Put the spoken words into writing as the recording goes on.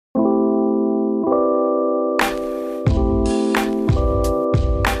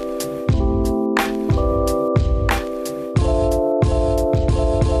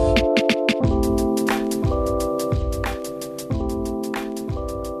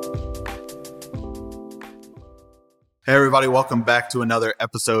Hey everybody, welcome back to another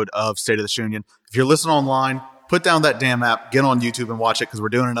episode of State of the Union. If you're listening online, put down that damn app, get on YouTube and watch it because we're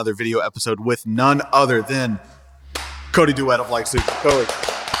doing another video episode with none other than Cody Duet of Like Soup. Cody,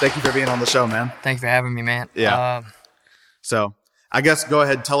 thank you for being on the show, man. Thank you for having me, man. Yeah. So I guess go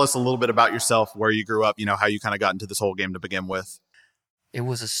ahead, tell us a little bit about yourself, where you grew up, how you kind of got into this whole game to begin with. It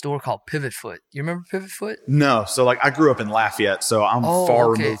was a store called Pivot Foot. You remember Pivot Foot? No. So I grew up in Lafayette, so I'm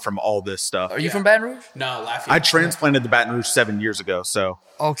far removed from all this stuff. Are you from Baton Rouge? No, Lafayette. I transplanted to Baton Rouge 7 years ago, so.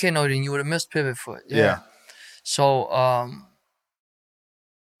 Okay, no, then you would have missed Pivot Foot. Yeah. So,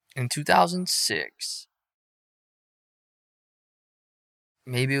 in 2006,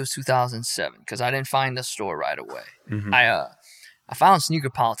 maybe it was 2007, because I didn't find the store right away. Mm-hmm. I found Sneaker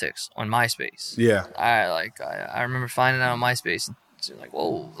Politics on MySpace. Yeah. I remember finding it on MySpace. And like,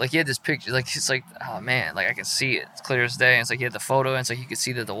 whoa, like he had this picture, like it's like, oh man, like I can see it. It's clear as day. And it's like he had the photo, and it's like you could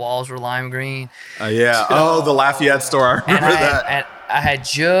see that the walls were lime green. Yeah. Oh, the Lafayette store. I remember that. And I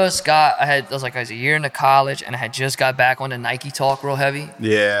was a year into college, and I had just got back onto Nike Talk real heavy.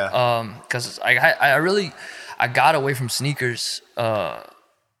 Yeah. Because I got away from sneakers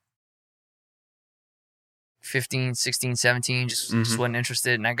 15, 16, 17, just wasn't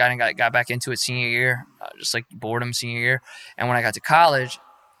interested. And I got back into it senior year, just like boredom senior year. And when I got to college,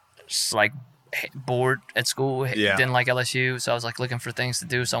 just like bored at school, didn't like LSU. So I was like looking for things to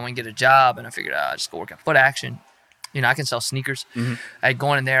do. So I went and get a job, and I figured I'd just go work at Foot Action. I can sell sneakers. I had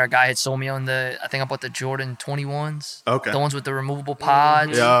gone in there. A guy had sold me on I think I bought the Jordan 21s. Okay. The ones with the removable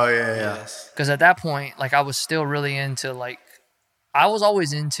pods. Oh, yeah. Because at that point, like I was still really into I was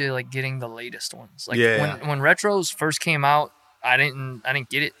always into getting the latest ones. When retros first came out, I didn't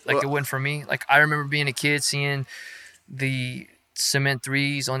get it. It wasn't for me. I remember being a kid seeing the Cement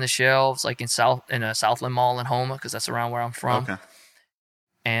 3s on the shelves, in Southland Mall in Houma, because that's around where I'm from. Okay.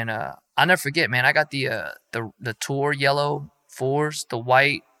 And I'll never forget, man. I got the Tour yellow 4s, the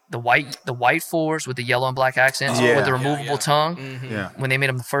white 4s with the yellow and black accents with the removable tongue. Yeah. When they made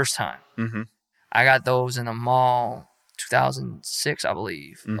them the first time, Mm-hmm. I got those in the mall. 2006, I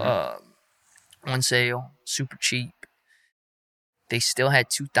believe. On sale, super cheap. They still had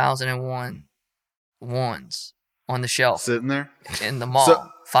 2001 ones on the shelf Sitting there? in the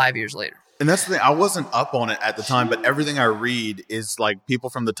mall 5 years later. And that's the thing. I wasn't up on it at the time, but everything I read is people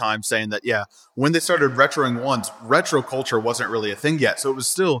from the time saying that, when they started retroing ones, retro culture wasn't really a thing yet. So it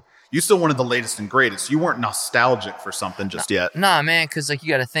was you still wanted the latest and greatest. You weren't nostalgic for something just yet. Nah, man, because you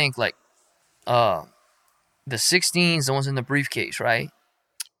got to think the 16s, the ones in the briefcase, right?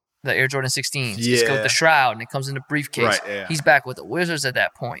 The Air Jordan 16s. Yeah. It's got the shroud, and it comes in the briefcase. Right, yeah. He's back with the Wizards at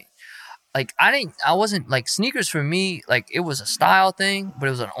that point. I wasn't sneakers for me, it was a style thing, but it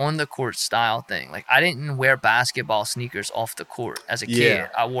was an on the court style thing. I didn't wear basketball sneakers off the court as a kid. Yeah.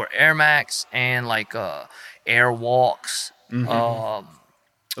 I wore Air Max and Air Walks. Mm-hmm. That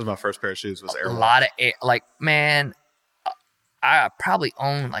was my first pair of shoes, was Air A Walks. lot of man, I probably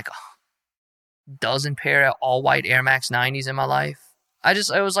own a dozen pair of all white Air Max 90s in my life. I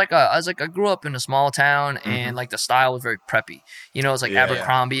grew up in a small town, and the style was very preppy. It was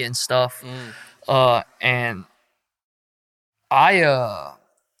Abercrombie and stuff. And I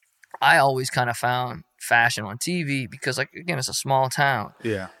always kind of found fashion on TV because again, it's a small town.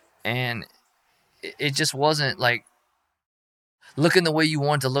 Yeah. And it just wasn't looking the way you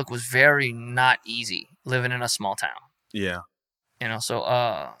wanted to look was very not easy living in a small town. Yeah. So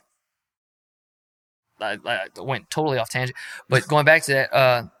I went totally off tangent, but going back to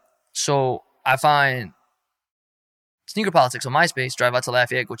that, so I find Sneaker Politics on MySpace, drive out to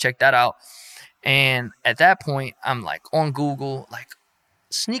Lafayette, go check that out. And at that point, I'm on Google,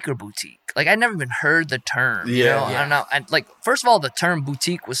 sneaker boutique. I'd never even heard the term, you know? I don't know. And first of all, the term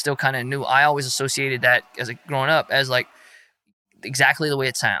boutique was still kind of new. I always associated that growing up as exactly the way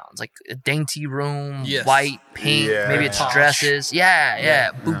it sounds, a dainty room, white, pink, maybe it's dresses.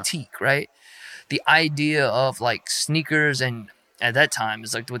 Boutique, right? The idea of sneakers, and at that time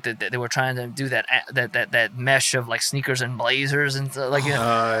is they were trying to do that mesh of sneakers and blazers and stuff,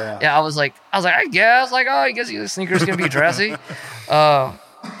 I was I guess sneakers can be dressy.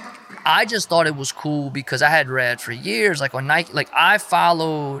 I just thought it was cool because I had read for years on Nike, I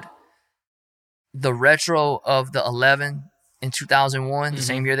followed the retro of the 11 in 2001, the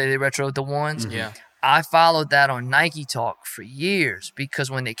same year that they retroed the ones. I followed that on Nike Talk for years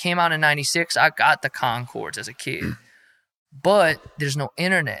because when they came out in 96, I got the Concords as a kid. But there's no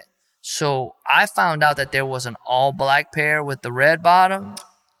internet. So I found out that there was an all-black pair with the red bottom.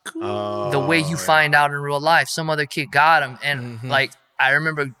 The way you find out in real life. Some other kid got them. And I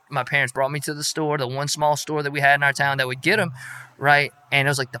remember my parents brought me to the store, the one small store that we had in our town that would get them, right? And it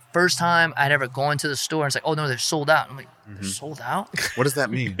was like the first time I'd ever gone to the store. And it's like, oh no, they're sold out. I'm like, they're sold out? What does that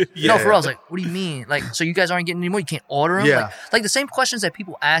mean? No, for real. I was like, what do you mean? Like, so you guys aren't getting any more? You can't order them? Yeah. Like the same questions that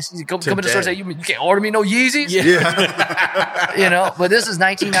people ask. You come to the store and say, you can't order me no Yeezys? Yeah. You know, but this is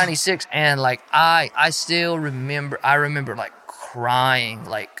 1996, and like I still remember. I remember like crying,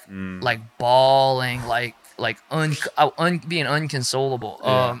 like bawling, being unconsolable.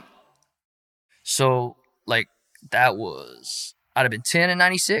 Yeah. So like that was I'd have been 10 in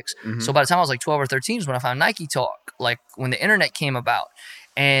 96. So by the time I was like 12 or 13 is when I found Nike Talk. Like when the internet came about,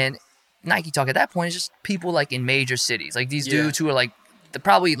 and Nike Talk at that point is just people like in major cities, like these dudes who are like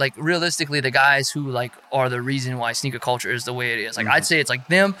probably like realistically the guys who like are the reason why sneaker culture is the way it is. Like I'd say it's like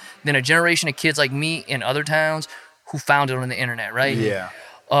them, then a generation of kids like me in other towns who found it on the internet, right? Yeah.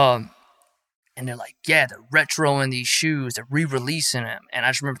 And they're like, yeah, they're retroing these shoes, they're re-releasing them, and I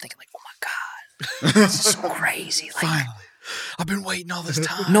just remember thinking like, oh my god, this is so crazy. Like, Finally, I've been waiting all this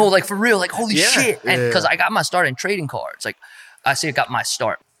time. no, like for real, like holy shit. And Yeah. because I got my start in trading cards. Like I say I got my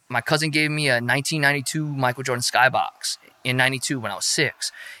start. My cousin gave me a 1992 Michael Jordan Skybox in 92 when I was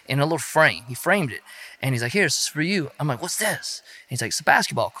 6 in a little frame. He framed it. And he's like, here, this is for you. I'm like, what's this? And he's like, it's a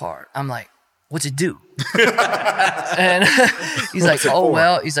basketball card. I'm like, what's it do? And he's like,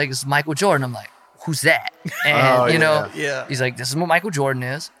 well, he's like, it's Michael Jordan. I'm like, who's that? And, you know, he's like, this is what Michael Jordan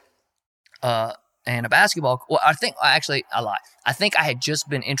is. And a basketball. Well, I lie. I think I had just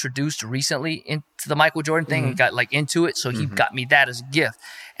been introduced recently into the Michael Jordan thing and got like into it. So he got me that as a gift.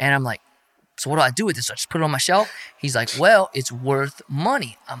 And I'm like, so what do I do with this? So I just put it on my shelf. He's like, well, it's worth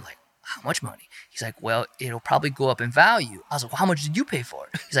money. I'm like, how much money? He's like, well, it'll probably go up in value. I was like, well, how much did you pay for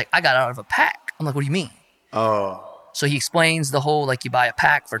it? He's like, I got it out of a pack. I'm like, what do you mean? Oh. So he explains the whole, like you buy a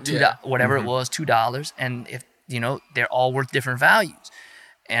pack for whatever it was, $2. And if, you know, they're all worth different values.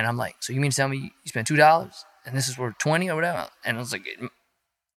 And I'm like, so you mean to tell me you spent $2 and this is worth 20 or whatever? And I was like, ding,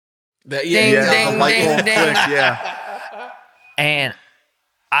 ding, ding, ding. Yeah. And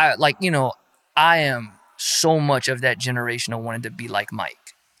I like, you know, I am so much of that generation of wanting to be like Mike.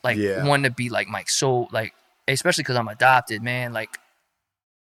 Like wanting to be like Mike. So like, especially because I'm adopted, man, like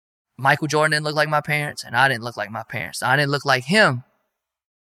Michael Jordan didn't look like my parents and I didn't look like my parents. I didn't look like him,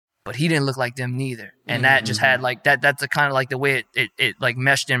 but he didn't look like them neither. And that just had like, that's the kind of like the way it like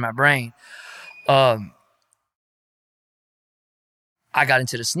meshed in my brain. I got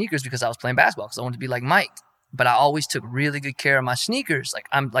into the sneakers because I was playing basketball because I wanted to be like Mike. But I always took really good care of my sneakers. Like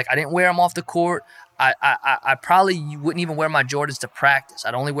I didn't wear them off the court. I probably wouldn't even wear my Jordans to practice.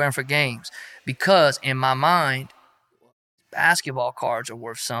 I'd only wear them for games because in my mind, basketball cards are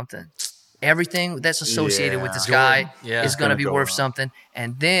worth something. Everything that's associated with this guy is going to be worth something.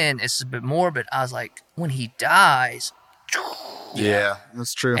 And then it's a bit morbid. I was like, when he dies, Yeah,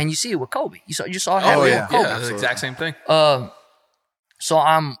 that's true. and you see it with Kobe. You saw it happen with Kobe. Yeah, the exact same thing. So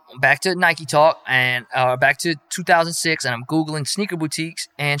I'm back to Nike Talk and back to 2006, and I'm Googling sneaker boutiques,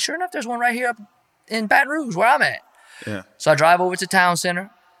 and sure enough, there's one right here up in Baton Rouge where I'm at. Yeah. So I drive over to Town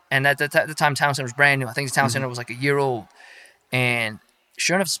Center, and at the time, Town Center was brand new. I think the Town Center was like a year old, and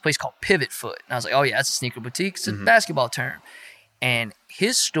sure enough, it's a place called Pivot Foot, and I was like, oh yeah, that's a sneaker boutique. It's a basketball term, and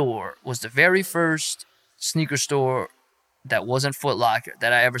his store was the very first sneaker store that wasn't Foot Locker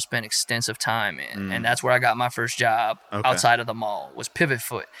that I ever spent extensive time in. And that's where I got my first job outside of the mall, was Pivot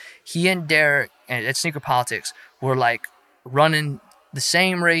Foot. He and Derek at Sneaker Politics were like running the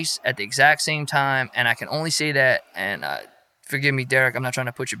same race at the exact same time. And I can only say that, and forgive me, Derek, I'm not trying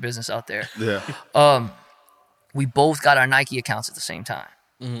to put your business out there. Yeah. We both got our Nike accounts at the same time.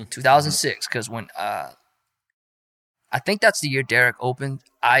 2006, because when I think that's the year Derek opened.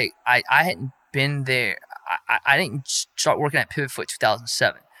 I hadn't been there. I didn't start working at Pivot Foot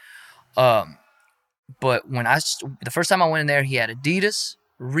 2007. But when the first time I went in there, he had Adidas,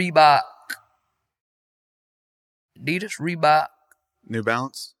 Reebok, New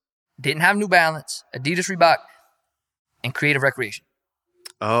Balance. didn't have New Balance, Adidas, Reebok, and Creative Recreation.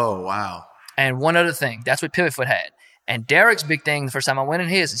 Oh wow. And one other thing, that's what Pivot Foot had. And Derek's big thing the first time I went in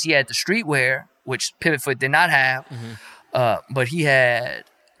his is he had the streetwear, which Pivot Foot did not have, but he had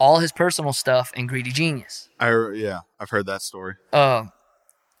all his personal stuff in Greedy Genius. I've heard that story.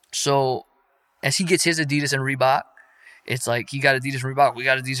 So as he gets his Adidas and Reebok, it's like he got Adidas and Reebok, we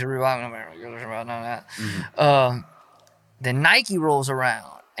got Adidas and Reebok, none of that. Then Nike rolls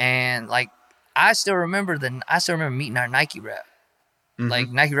around, and like I still remember meeting our Nike rep. Like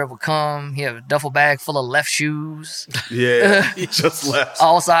Nike rep would come, he had a duffel bag full of left shoes. Yeah, he just left.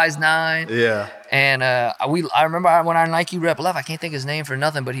 All size 9. Yeah. And I remember when our Nike rep left, I can't think of his name for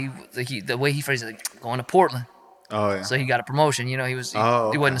nothing, but he the way he phrased it, like, going to Portland. Oh yeah. So he got a promotion. You know, he wasn't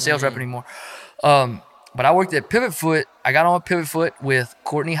a sales rep Mm. anymore. But I worked at Pivot Foot. I got on Pivot Foot with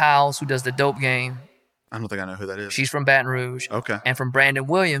Courtney Howes, who does the Dope Game. I don't think I know who that is. She's from Baton Rouge. Okay. And from Brandon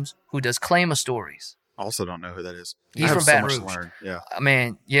Williams, who does Claima Stories. Also don't know who that is. He's I have from so Baton much to Rouge. learn. Yeah.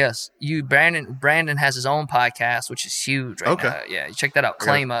 Man, yes. Brandon has his own podcast, which is huge right Okay. now. Yeah, you check that out. I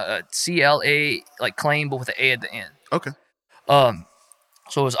Claima, CLA, like claim, but with an A at the end. Okay.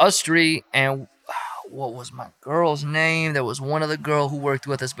 So it was us three, and what was my girl's name? There was one other girl who worked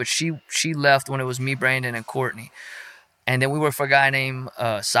with us, but she left when it was me, Brandon, and Courtney. And then we worked for a guy named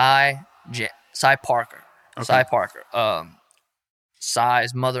Cy Parker. Okay. Cy Parker.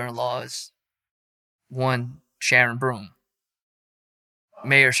 Cy's mother-in-law is one Sharon Broom.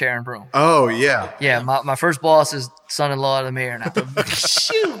 Mayor Sharon Broom. Oh yeah. Yeah, my first boss is son-in-law of the mayor. And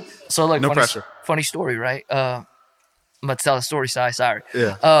shoot. So look, No pressure. Funny story, right? I'm about to tell the story, Cy. Sorry.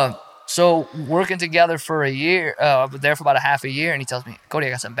 Yeah. So working together for a year, there for about a half a year, and he tells me, Cody, I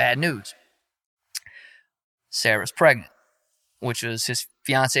got some bad news. Sarah's pregnant, which was his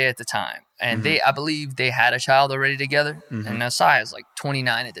fiance at the time. And I believe they had a child already together. And now Cy is like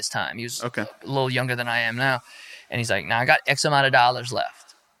 29 at this time. He was Okay. a little younger than I am now. And he's like, I got X amount of dollars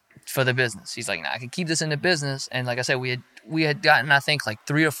left for the business. He's like, I can keep this in the business. And like I said, we had gotten, I think, like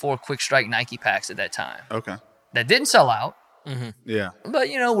 3 or 4 Quick Strike Nike packs at that time. Okay. That didn't sell out. Yeah. But,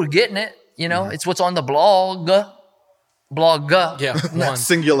 we're getting it. It's what's on the blog. Yeah, one.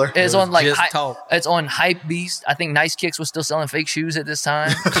 Singular. It's on like just talk. it's on Hype Beast. I think Nice Kicks was still selling fake shoes at this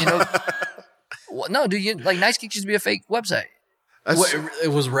time. Well, no, dude, like Nice Kicks used to be a fake website. That's- It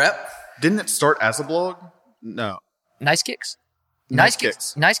was rep. Didn't it start as a blog? No. Nice Kicks. Nice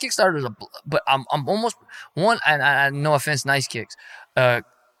Kicks. Nice Kicks started as but I'm almost one. And I no offense, Nice Kicks.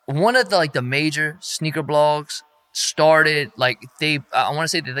 One of the major sneaker blogs started like I want to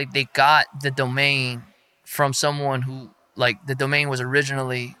say that they got the domain from someone who like the domain was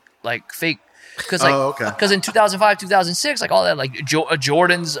originally like fake. Because in 2005, 2006, like all that, like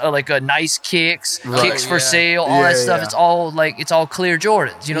Jordans, like Nice Kicks, Kicks for sale, all that stuff. Yeah. It's all clear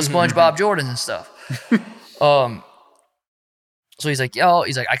Jordans, SpongeBob Jordans and stuff. So he's like,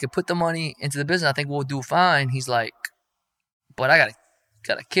 I could put the money into the business. I think we'll do fine. He's like, but I got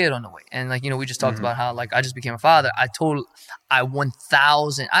a kid on the way, and we just talked about how like I just became a father. I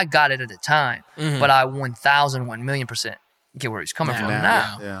 1,000. I got it at the time, but I 1,000,000% get where he's coming from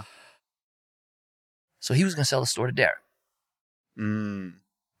now. Yeah. So he was gonna sell the store to Derek.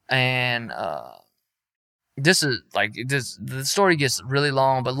 And the story gets really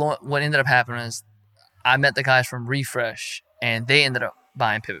long, but what ended up happening is I met the guys from Refresh, and they ended up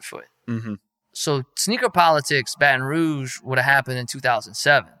buying Pivot Foot. So Sneaker Politics Baton Rouge would have happened in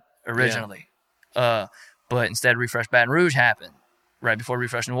 2007 originally, but instead Refresh Baton Rouge happened right before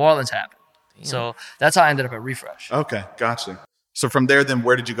Refresh New Orleans happened. So that's how I ended up at Refresh. Okay, gotcha. So from there, then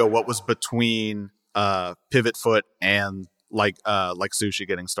where did you go? What was between Pivot Foot and like Sushi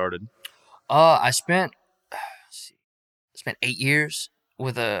getting started? I spent 8 years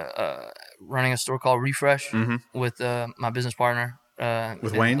with running a store called Refresh with my business partner.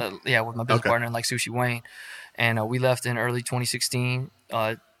 With Wayne? With my business partner, like Sushi Wayne. And we left in early 2016.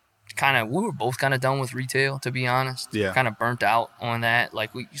 We were both kind of done with retail, to be honest. Yeah. Kind of burnt out on that.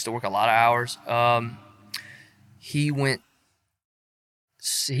 Like, we used to work a lot of hours. He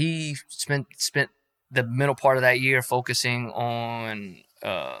spent the middle part of that year focusing on,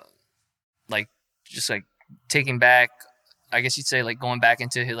 taking back, I guess you'd say, like, going back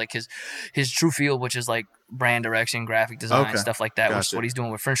into his true field, which is like brand direction, graphic design, stuff like that, which is what he's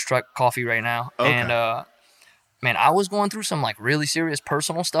doing with French Truck Coffee right now. Okay. And man, I was going through some like really serious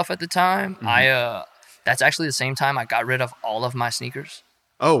personal stuff at the time. That's actually the same time I got rid of all of my sneakers.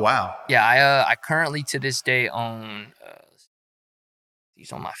 Oh wow. Yeah, I currently to this day own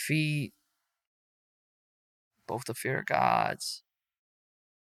these on my feet, both the Fear of Gods,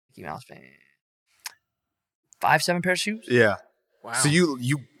 Mickey Mouse band, 5-7 pair of shoes. Yeah. Wow. So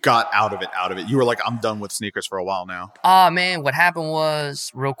you got out of it. You were like, I'm done with sneakers for a while now. Man, what happened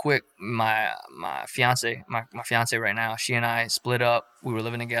was, real quick, my fiance right now, she and I split up. We were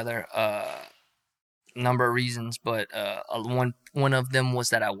living together, number of reasons, but one of them was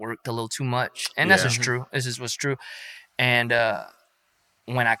that I worked a little too much, and that's just true. This is what's true. And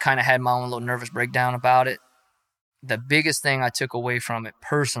when I kind of had my own little nervous breakdown about it, the biggest thing I took away from it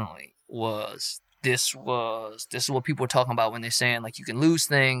personally was this is what people are talking about when they're saying like you can lose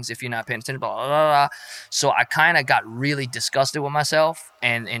things if you're not paying attention, blah, blah, blah, blah. So I kind of got really disgusted with myself,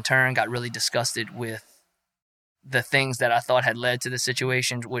 and in turn got really disgusted with the things that I thought had led to the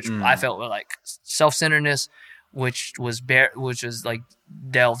situation, which I felt were like self-centeredness, which was like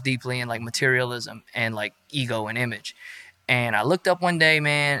delved deeply in like materialism and like ego and image. And I looked up one day,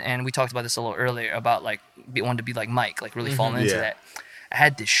 man, and we talked about this a little earlier about like wanting to be like Mike, like really falling into that. I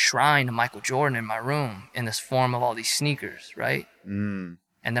had this shrine to Michael Jordan in my room in this form of all these sneakers, right? And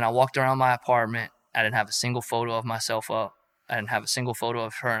then I walked around my apartment. I didn't have a single photo of myself up. I didn't have a single photo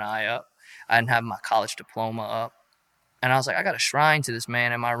of her and I up. I didn't have my college diploma up. And I was like, I got a shrine to this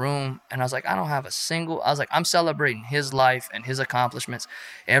man in my room. And I was like, I'm celebrating his life and his accomplishments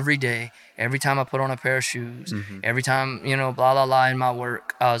every day, every time I put on a pair of shoes, every time, you know, blah, blah, blah in my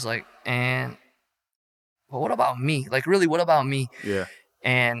work. I was like, but what about me? Like, really, what about me? Yeah.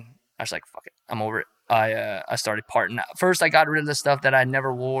 And I was like, fuck it, I'm over it. I started parting out. First, I got rid of the stuff that I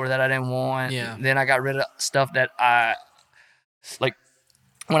never wore, that I didn't want. Yeah. Then I got rid of stuff that like,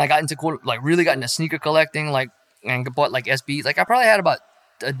 when I got into really got into sneaker collecting, like, and bought like SBs. Like I probably had about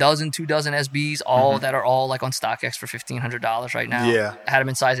 2 dozen SBs, all that are all like on StockX for $1,500 right now. Yeah, I had them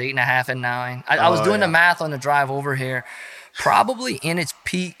in size 8.5 and 9. I was doing the math on the drive over here. Probably in its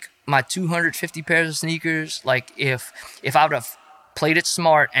peak, my 250 pairs of sneakers. Like if I would have played it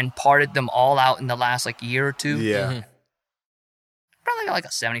smart and parted them all out in the last like year or two, probably got like a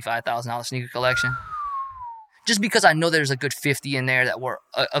 $75,000 sneaker collection. Just because I know there's a good 50 in there that were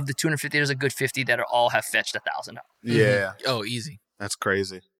of the 250, there's a good 50 that all have fetched $1,000. Yeah. Oh, easy. That's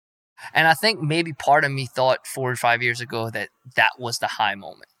crazy. And I think maybe part of me thought 4 or 5 years ago that was the high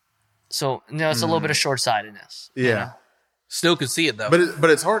moment. So, you know, it's a little bit of short-sightedness. Yeah. You know? Still could see it though. But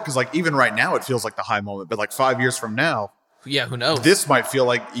it's hard because like even right now it feels like the high moment. But like 5 years from now, yeah, who knows? This might feel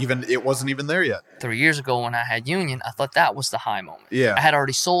like it wasn't even there yet. 3 years ago when I had Union, I thought that was the high moment. Yeah. I had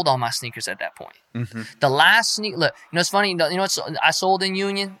already sold all my sneakers at that point. The last look, you know, it's funny, you know what I sold in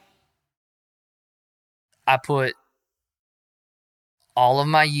Union? I put all of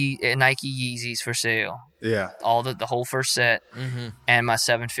my Nike Yeezys for sale. Yeah. All the whole first set and my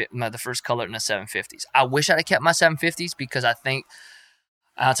the first color in the 750s. I wish I'd have kept my 750s because I think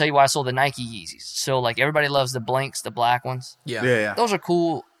I'll tell you why I sold the Nike Yeezys. So, like, everybody loves the blinks, the black ones. Yeah. Those are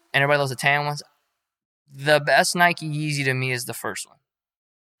cool, and everybody loves the tan ones. The best Nike Yeezy to me is the first one.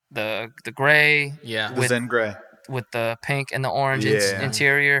 The gray. Yeah. The Zen gray. With the pink and the orange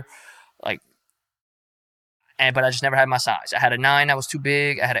interior. Like, but I just never had my size. I had a 9 that was too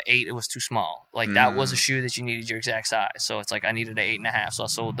big. I had an 8, it was too small. Like, that was a shoe that you needed your exact size. So, it's like I needed an 8.5, so I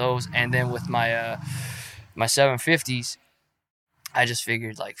sold those. And then with my my 750s, I just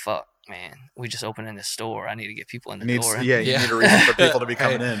figured, like, fuck, man, we just opened in this store. I need to get people in the door. Yeah, you need a reason for people to be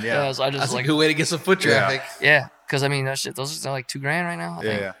coming in. Yeah, so I just that's like a good way to get some foot traffic. Yeah, because I mean, those are like $2,000 right now. I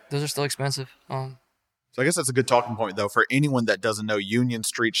think. Those are still expensive. So I guess that's a good talking point, though, for anyone that doesn't know. Union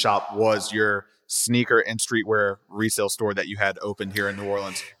Street Shop was your sneaker and streetwear resale store that you had open here in New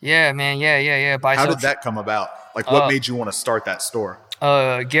Orleans. Yeah, man. Yeah. How did that come about? Like, what made you want to start that store?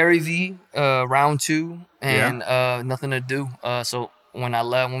 Gary V, round 2, and nothing to do. So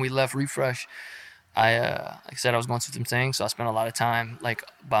when we left Refresh, like I said, I was going through some things, so I spent a lot of time like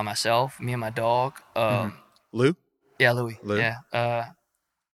by myself, me and my dog. Lou? Yeah, Louie. Lou? Yeah.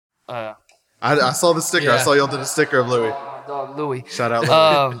 I saw the sticker. Yeah. I saw y'all did a sticker of Louie. My dog Louie. Shout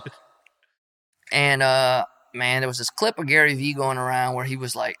out Louie. And man, there was this clip of Gary V going around where he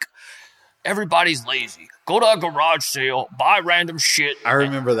was like, everybody's lazy. Go to a garage sale, buy random shit. I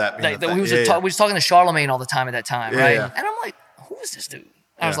remember that. We was talking to Charlemagne all the time at that time, right? Yeah. And I'm like, who is this dude?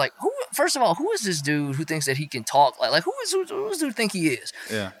 I was like, first of all, who is this dude who thinks that he can talk? Like who does this dude think he is?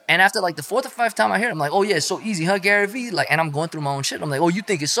 Yeah. And after like the 4th or 5th time I hear it, I'm like, oh yeah, it's so easy, huh, Gary V? Like, and I'm going through my own shit. I'm like, oh, you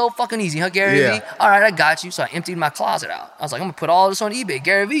think it's so fucking easy, huh, Gary V? All right, I got you. So I emptied my closet out. I was like, I'm gonna put all this on eBay,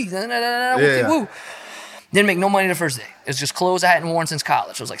 Gary V. Woo. Didn't make no money the first day. It was just clothes I hadn't worn since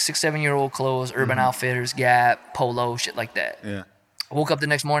college. It was like 6-7-year-old clothes, Urban Outfitters, Gap, Polo, shit like that. Yeah. I woke up the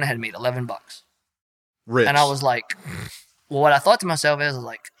next morning, I had made $11. Rich. And I was like, well, what I thought to myself is, I was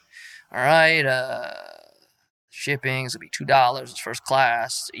like, all right, shipping is going to be $2. It's first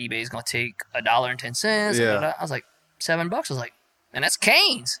class. eBay's going to take $1.10. Yeah. I was like, $7. I was like, and that's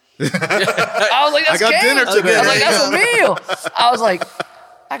Cane's. I was like, that's I got Cane's. dinner today. I was like, that's a meal. I was like,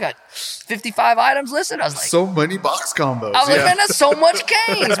 I got 55 items listed. I was like, so many box combos. I was like, man, that's so much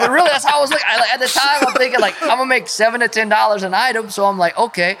Cane's. But really, that's how I was like. At the time, I'm thinking like, I'm gonna make $7 to $10 an item. So I'm like,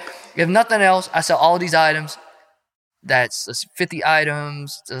 okay, if nothing else, I sell all of these items. That's 50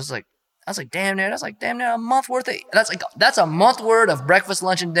 items. I was like, damn near. That's like damn near a month worth of. That's a month worth of breakfast,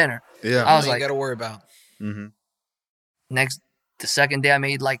 lunch, and dinner. Yeah, I was like, you got to worry about. The second day, I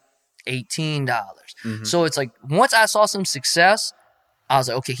made like $18. So it's like once I saw some success, I was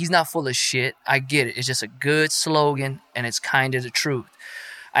like, okay, he's not full of shit. I get it. It's just a good slogan, and it's kind of the truth.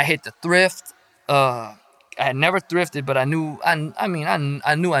 I hit the thrift. I had never thrifted, but I knew I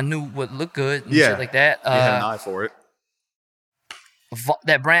knew what looked good and Yeah. shit like that. You had an eye for it.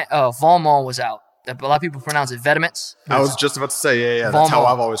 That brand Valmont was out. A lot of people pronounce it Vetements. I was just about to say, yeah. That's how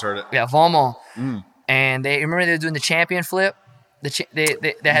I've always heard it. Yeah, Valmont. And they remember they were doing the champion flip. They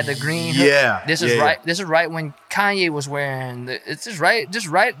had the green hood. Yeah. This is right. This is right when Kanye was wearing. It's just right. Just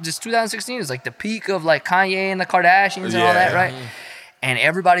 2016 is like the peak of like Kanye and the Kardashians and all that, right? And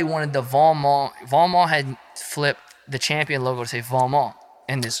everybody wanted the Valmont. Valmont had flipped the champion logo to say Valmont.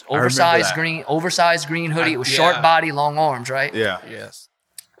 And this oversized green hoodie. It was short body, long arms, right? Yeah. Yes.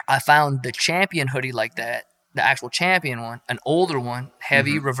 I found the champion hoodie like that, the actual champion one, an older one,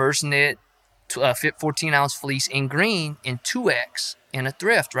 heavy, reverse knit, 14-ounce fleece in green in 2X in a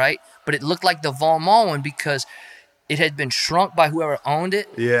thrift, right? But it looked like the Valmont one because it had been shrunk by whoever owned it.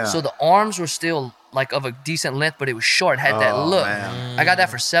 Yeah. So the arms were still like of a decent length, but it was short, had that look. Man. I got that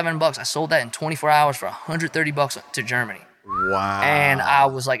for $7. I sold that in 24 hours for $130 to Germany. Wow. And I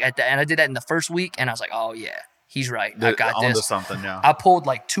was like, and I did that in the first week, and I was like, oh yeah, he's right. I got onto this. something, yeah. I pulled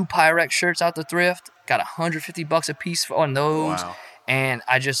like 2 Pyrex shirts out the thrift, got $150 a piece on those. Wow. And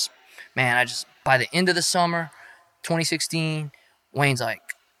I just by the end of the summer, 2016, Wayne's like,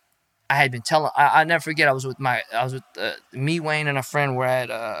 I had been telling, I never forget, I was with me, Wayne, and a friend. We're at,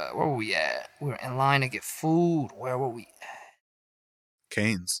 where were we at? We were in line to get food. Where were we at?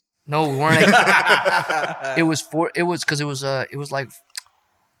 Canes. No, we weren't. It was like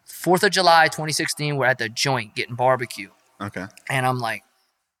 4th of July, 2016. We're at the joint getting barbecue. Okay. And I'm like,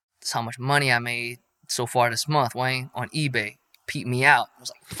 that's how much money I made so far this month, Wayne, on eBay. Peep me out. It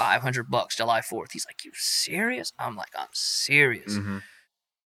was like $500, July 4th. He's like, you serious? I'm like, I'm serious. Mm-hmm.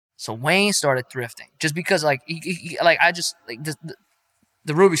 So Wayne started thrifting just because like the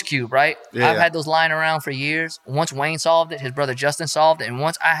Rubik's Cube, right? Yeah, I've had those lying around for years. Once Wayne solved it, his brother Justin solved it. And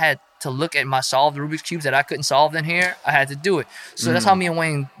once I had to look at my solved Rubik's Cubes that I couldn't solve in here, I had to do it. So that's how me and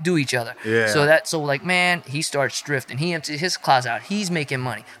Wayne do each other. Yeah. So he starts thrifting. He empties his closet out. He's making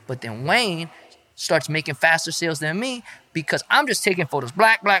money. But then Wayne starts making faster sales than me because I'm just taking photos.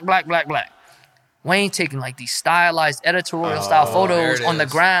 Black. Wayne taking like these stylized editorial style photos on the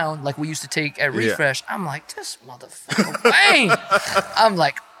ground like we used to take at Refresh. I'm like, this motherfucker Wayne. I'm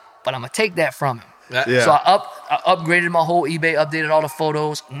like, but I'm going to take that from him. Yeah. So I upgraded my whole eBay, updated all the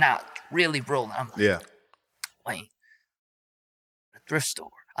photos. Now really rolling. I'm like, Wayne, a thrift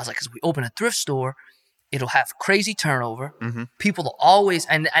store. I was like, because we open a thrift store, it'll have crazy turnover. Mm-hmm. People will always,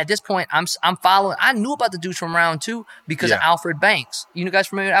 and at this point, I'm following. I knew about the dudes from round 2 because of Alfred Banks. You guys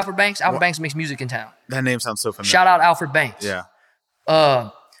familiar with Alfred Banks? Alfred Banks makes music in town. That name sounds so familiar. Shout out Alfred Banks. Yeah.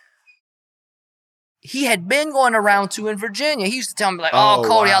 He had been going around 2 in Virginia. He used to tell me like, "Oh,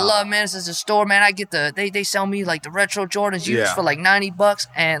 Cody, wow. I love, man. This is a store, man. I get they sell me like the retro Jordans used for like $90."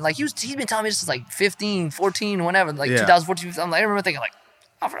 And like he's been telling me this is like 15, 14, whenever, like 2014. I'm like, I remember thinking like,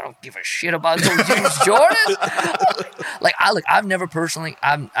 I don't give a shit about those Jordans. I've never personally,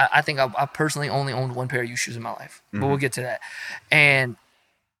 I think I personally only owned 1 pair of used shoes in my life, but we'll get to that. And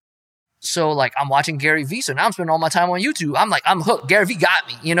so like I'm watching Gary Vee, so now I'm spending all my time on YouTube. I'm like, I'm hooked. Gary Vee got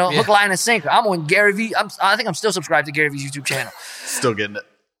me, hook, line, and sinker. I'm on Gary Vee. I think I'm still subscribed to Gary Vee's YouTube channel. Still getting it.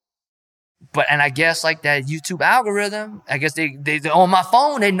 And I guess like that YouTube algorithm, I guess they on my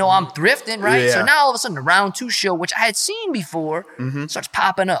phone, they know I'm thrifting, right? Yeah. So now all of a sudden the round 2 show, which I had seen before, starts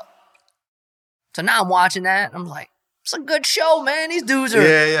popping up. So now I'm watching that. And I'm like, it's a good show, man. These dudes are.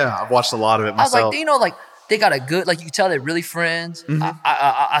 Yeah. I've watched a lot of it myself. I was like, they got a good, like you can tell they're really friends.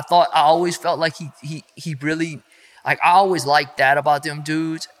 I always felt like he really, like I always liked that about them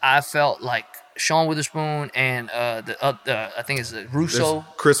dudes. I felt like Sean Witherspoon and I think it's Russo. There's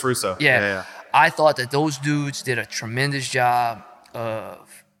Chris Russo. Yeah. I thought that those dudes did a tremendous job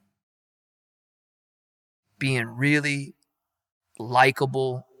of being really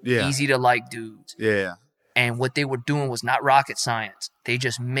likable, easy to like dudes. Yeah. And what they were doing was not rocket science. They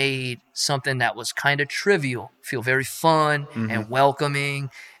just made something that was kind of trivial feel very fun and welcoming.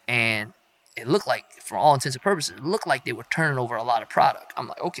 And it looked like, for all intents and purposes, it looked like they were turning over a lot of product. I'm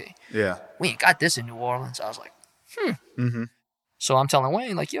like, okay, we ain't got this in New Orleans. I was like, So I'm telling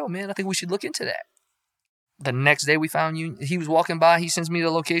Wayne, like, yo, man, I think we should look into that. The next day we found he was walking by. He sends me the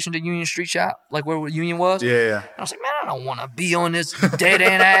location to Union Street Shop, like where Union was. Yeah. And I was like, man, I don't want to be on this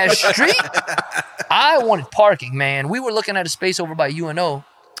dead-end ass street. I wanted parking, man. We were looking at a space over by UNO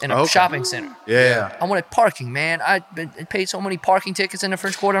in a shopping center. Yeah. I wanted parking, man. I paid so many parking tickets in the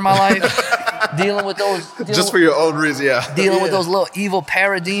French Quarter of my life. Dealing with those. Just for your own reason, Dealing with those little evil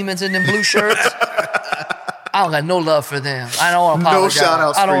parademons in them blue shirts. I don't got no love for them. I don't want to apologize. No shout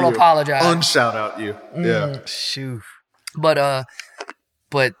outs. I don't want to apologize. Unshout out you. Yeah. Shoot. But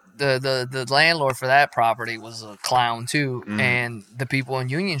the landlord for that property was a clown too, and the people in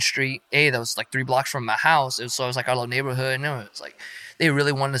Union Street, that was like 3 blocks from my house. It was like our little neighborhood, and it was like they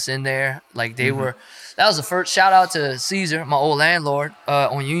really wanted us in there. Like they were. That was the first shout out to Caesar, my old landlord,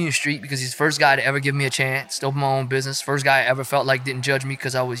 on Union Street, because he's the first guy to ever give me a chance to open my own business. First guy I ever felt like didn't judge me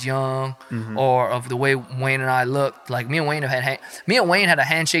because I was young or of the way Wayne and I looked. Like me and Wayne had a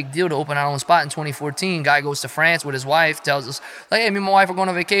handshake deal to open our own spot in 2014. Guy goes to France with his wife, tells us like, hey, me and my wife are going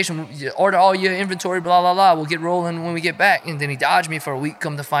on vacation. Order all your inventory, blah blah blah. We'll get rolling when we get back. And then he dodged me for a week.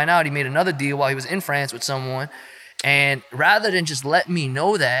 Come to find out, he made another deal while he was in France with someone, and rather than just let me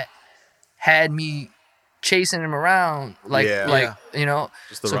know that, had me chasing him around like you know.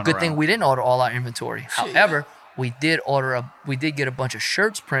 So good thing we didn't order all our inventory. However, we did get a bunch of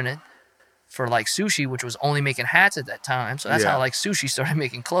shirts printed for like Sushi, which was only making hats at that time. So that's how like Sushi started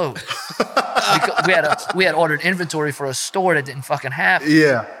making clothes. Because we had ordered inventory for a store that didn't fucking have it.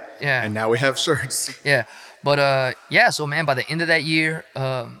 Yeah. Yeah. And now we have shirts. Yeah. But so man, by the end of that year,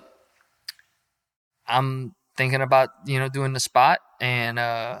 I'm thinking about, doing the spot,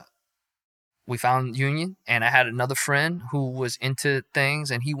 and we found Union, and I had another friend who was into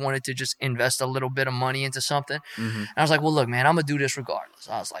things, and he wanted to just invest a little bit of money into something. And I was like, well, look, man, I'm gonna do this regardless.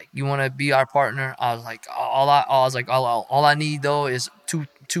 I was like, you want to be our partner? I was like, all I need though is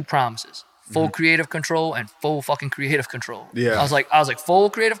two promises: full creative control and full fucking creative control. Yeah. I was like full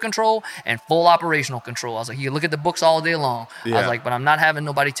creative control and full operational control. I was like, you look at the books all day long. Yeah. I was like, but I'm not having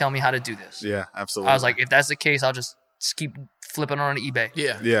nobody tell me how to do this. Yeah, absolutely. I was like, if that's the case, I'll just keep flipping on eBay.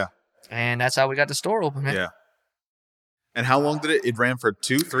 Yeah. Yeah. And that's how we got the store open, man. Yeah. And how long did it ran for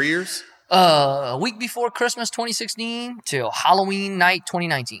 2-3 years? A week before Christmas 2016 till Halloween night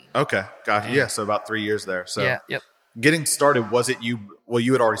 2019. Okay. Gotcha. Yeah. So about 3 years there. So yeah. Yep. Getting started, was it you? Well,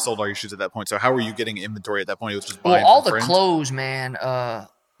 you had already sold all your shoes at that point. So how were you getting inventory at that point? It was just buying all from the friends? Clothes, man.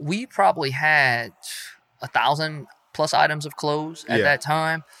 We probably had 1,000+ items of clothes at that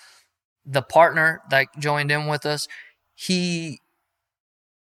time. The partner that joined in with us,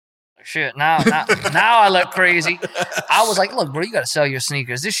 now I look crazy. I was like, look, bro, you got to sell your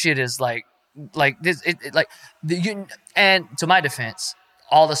sneakers. This shit is like this. And to my defense,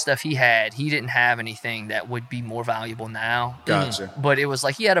 all the stuff he had, he didn't have anything that would be more valuable now. Gotcha. But it was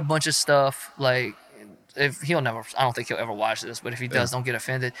like he had a bunch of stuff like. If I don't think he'll ever watch this, but if he does, don't get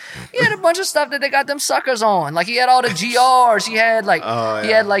offended. He had a bunch of stuff that they got them suckers on. Like he had all the GRs. He had like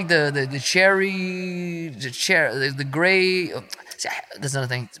he had like the cherry, the gray. See, that's another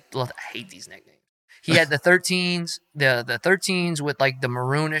thing. I hate these nicknames. He had the 13s, the 13s with like the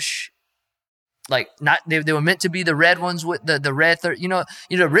maroonish, like not they were meant to be the red ones with the red. The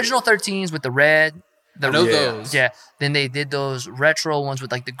original 13s with the red. Those. Yeah. Then they did those retro ones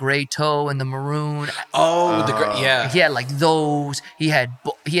with like the gray toe and the maroon. Oh, the gray. Yeah. He had like those. He had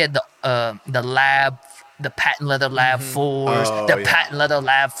the lab, the patent leather lab 4s, patent leather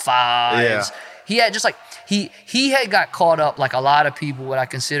lab 5s. Yeah. He had just like he had got caught up like a lot of people, what I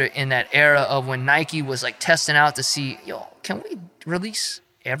consider in that era of when Nike was like testing out to see, can we release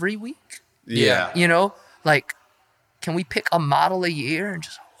every week? Yeah. Like can we pick a model a year and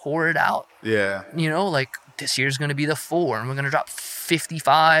just whore it out? Yeah. Like this year's going to be the 4 and we're going to drop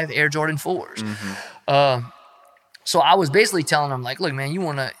 55 Air Jordan 4s. So I was basically telling him like, look, man, you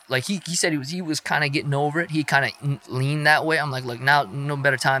want to, like, he said he was kind of getting over it. He kind of leaned that way. I'm like, look, now, no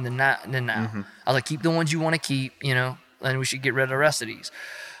better time than now. I was like, keep the ones you want to keep, and we should get rid of the rest of these.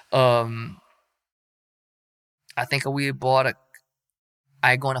 I think we had bought I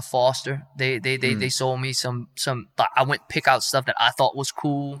had gone to Foster. They sold me some. I went pick out stuff that I thought was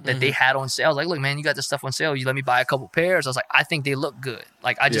cool that they had on sale. I was like, look, man, you got this stuff on sale. You let me buy a couple pairs. I was like, I think they look good.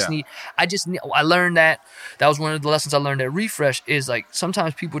 Like I learned that was one of the lessons I learned at Refresh is like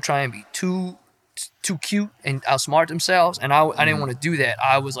sometimes people try and be too cute and outsmart themselves, and I didn't want to do that.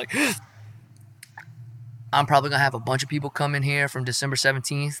 I was like, I'm probably gonna have a bunch of people come in here from December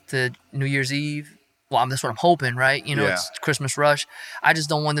 17th to New Year's Eve. Well, that's what I'm hoping, right? It's Christmas rush. I just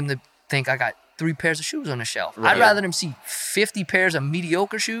don't want them to think I got 3 pairs of shoes on the shelf. Right. I'd rather them see 50 pairs of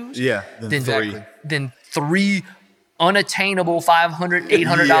mediocre shoes than 3 unattainable $500,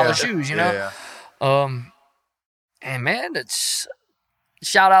 $800 shoes, And man, it's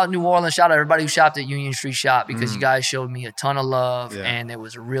shout out New Orleans, shout out everybody who shopped at Union Street Shop because you guys showed me a ton of love and it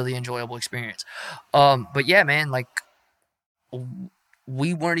was a really enjoyable experience. But yeah, man, like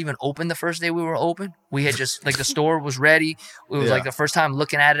we weren't even open the first day we were open. We had just, like, the store was ready. It was, like, the first time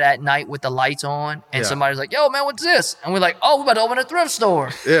looking at it at night with the lights on. And somebody's like, yo, man, what's this? And we're like, oh, we're about to open a thrift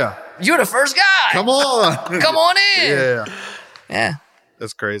store. Yeah. You're the first guy. Come on. Come on in. Yeah. Yeah.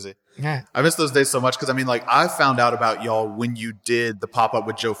 That's crazy. Yeah. I miss those days so much because I mean, like, I found out about y'all when you did the pop up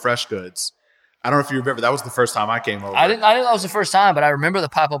with Joe Freshgoods. I don't know if you remember. That was the first time I came over. I didn't know that was the first time, but I remember the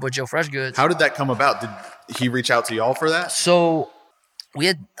pop up with Joe Freshgoods. How did that come about? Did he reach out to y'all for that? So we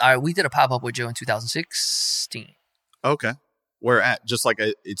did a pop up with Joe in 2016. Okay. Where at? Just like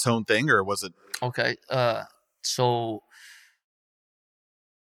its own thing, or was it? Okay. So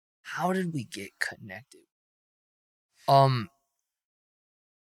how did we get connected? I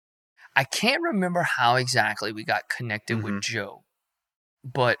can't remember how exactly we got connected with Joe,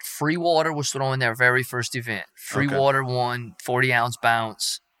 but Free Water was throwing their very first event. Free Water won 40-ounce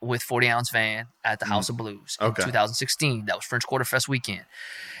bounce with 40-ounce van at the House of Blues in 2016. That was French Quarter Fest weekend.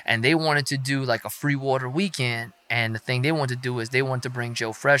 And they wanted to do like a Free Water weekend. And the thing they wanted to do is they wanted to bring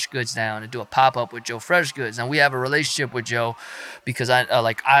Joe Freshgoods down and do a pop-up with Joe Freshgoods. And we have a relationship with Joe because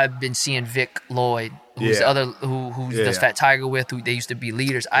I've been seeing Vic Lloyd, who's the other who does Fat Tiger with, who they used to be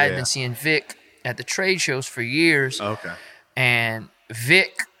leaders. I had been seeing Vic at the trade shows for years. Okay. And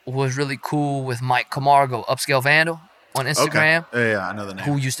Vic was really cool with Mike Camargo, Upscale Vandal on Instagram. Okay. Yeah, I know the name.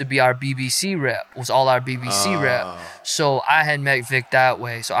 Who used to be our BBC rep, was all our BBC rep. So I had met Vic that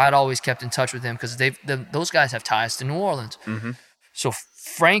way. So I'd always kept in touch with him because those guys have ties to New Orleans. So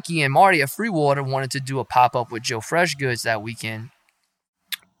Frankie and Marty at Free Water wanted to do a pop-up with Joe Freshgoods that weekend.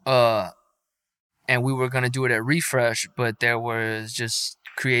 And we were going to do it at Refresh, but there was just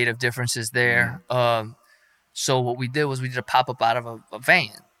creative differences there. So what we did was we did a pop-up out of a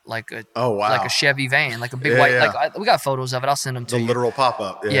van. Like a Chevy van, like a big white. Like we got photos of it. I'll send them to you. The literal pop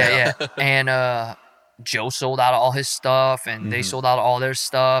up. Yeah. And Joe sold out all his stuff, and they sold out all their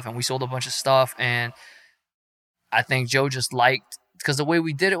stuff, and we sold a bunch of stuff. And I think Joe just liked because the way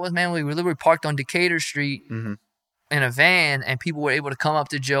we did it was, man, we literally parked on Decatur Street in a van, and people were able to come up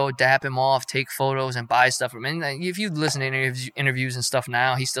to Joe, dap him off, take photos, and buy stuff from him. And if you listen to interviews and stuff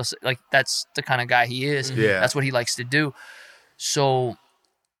now, he's still like that's the kind of guy he is. Yeah, that's what he likes to do. So.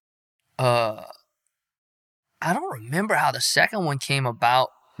 I don't remember how the second one came about.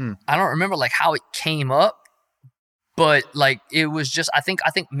 I don't remember like how it came up, but like it was just I think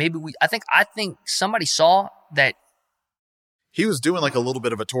somebody saw that he was doing like a little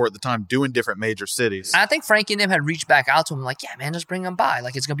bit of a tour at the time, doing different major cities. I think Frankie and them had reached back out to him like, yeah, man, just bring him by.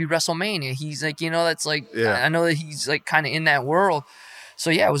 Like it's gonna be WrestleMania. He's like, that's like I know that he's like kind of in that world. So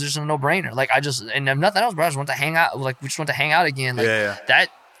yeah, it was just a no brainer. Like and if nothing else, bro, I just want to hang out. Like we just want to hang out again. Like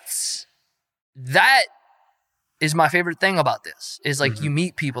that is my favorite thing about this is like you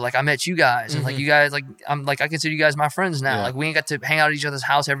meet people. Like I met you guys and like you guys, like I'm like I consider you guys my friends now. Like we ain't got to hang out at each other's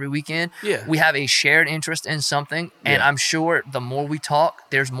house every weekend. We have a shared interest in something, and I'm sure the more we talk,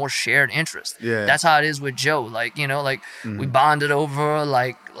 there's more shared interest. That's how it is with Joe. Like we bonded over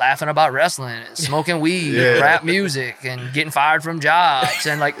like laughing about wrestling and smoking weed and rap music and getting fired from jobs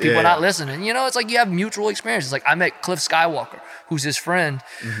and like people not listening. It's like you have mutual experiences. Like I met Cliff Skywalker, who's his friend,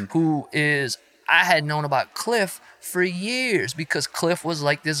 who is I had known about Cliff for years because Cliff was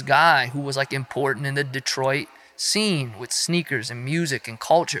like this guy who was like important in the Detroit scene with sneakers and music and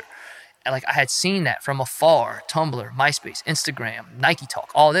culture. And like I had seen that from afar, Tumblr, MySpace, Instagram, Nike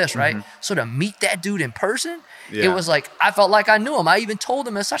Talk, all this, right? So to meet that dude in person, it was like, I felt like I knew him. I even told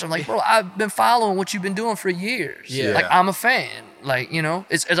him as such. I'm like, bro, I've been following what you've been doing for years. Like I'm a fan. Like,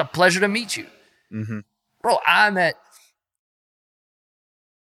 it's a pleasure to meet you. Bro,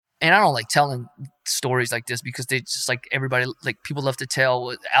 and I don't like telling stories like this because they just like everybody, like people love to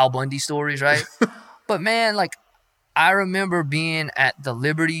tell Al Bundy stories, right? But man, like I remember being at the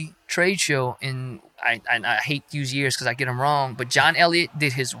Liberty trade show I hate to use years because I get them wrong, but John Elliott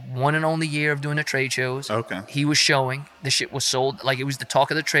did his one and only year of doing the trade shows. Okay. He was showing. The shit was sold. Like it was the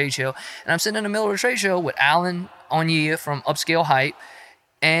talk of the trade show. And I'm sitting in the middle of the trade show with Alan Onyia from Upscale Hype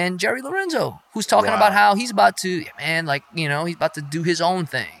and Jerry Lorenzo, who's talking about how he's about to, he's about to do his own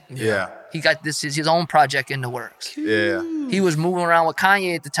thing. He got his own project in the works. He was moving around with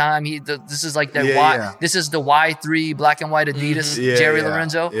Kanye at the time. This is like that this is the Y3 black and white Adidas Jerry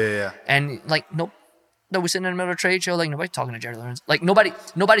Lorenzo. And like no, we're sitting in the middle of a trade show, like nobody's talking to Jerry Lorenzo. Like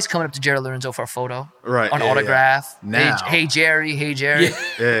nobody's coming up to Jerry Lorenzo for a photo. Right. An autograph. Now. Hey Jerry.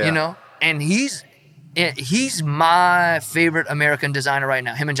 And he's my favorite American designer right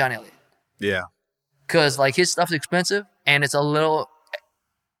now, him and John Elliott. Because like his stuff's expensive and it's a little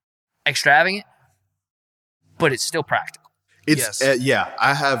extravagant, but it's still practical.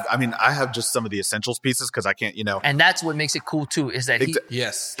 I have just some of the essentials pieces because I can't, And that's what makes it cool too, is that he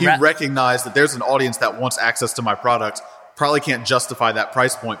recognized that there's an audience that wants access to my product, probably can't justify that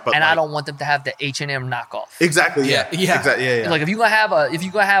price point. But I don't want them to have the H&M knockoff. Exactly. Yeah. Like if you're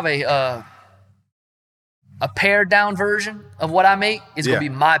gonna have a a pared down version of what I make is gonna be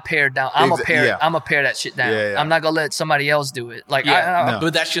my pared down. I'm gonna pare that shit down. I'm not gonna let somebody else do it. Like,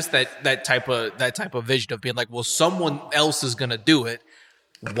 but that's just that type of vision of being like, well, someone else is gonna do it.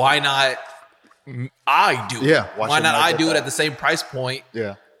 Why not I do it? Yeah. Why not I do it at the same price point?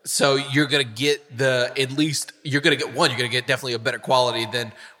 Yeah. So you're gonna get you're gonna get definitely a better quality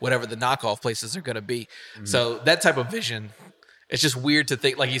than whatever the knockoff places are gonna be. So that type of vision. It's just weird to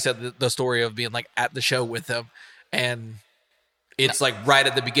think, like you said, the story of being like at the show with them, and it's like right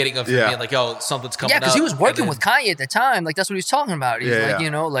at the beginning of him being like, "Oh, something's coming." Yeah, because he was working with Kanye at the time. Like that's what he was talking about. He's like,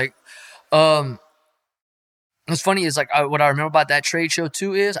 you know, like, what's funny is like what I remember about that trade show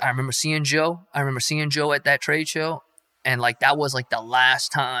too is I remember seeing Joe. I remember seeing Joe at that trade show, and like that was like the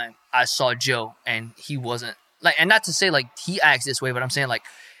last time I saw Joe, and he wasn't like, and not to say like he acts this way, but I'm saying like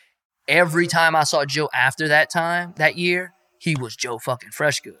every time I saw Joe after that year. He was Joe fucking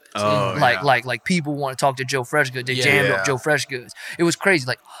Freshgoods. Like people want to talk to Joe Freshgoods. They jammed up Joe Freshgoods. It was crazy.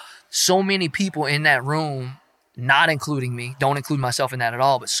 Like so many people in that room, not including me, don't include myself in that at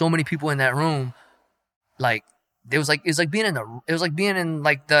all, but so many people in that room, like it was like being in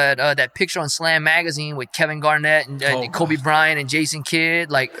that picture on Slam magazine with Kevin Garnett and Kobe Bryant and Jason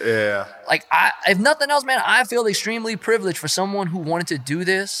Kidd. Like if nothing else, man, I feel extremely privileged for someone who wanted to do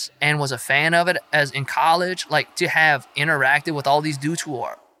this and was a fan of it as in college, like to have interacted with all these dudes who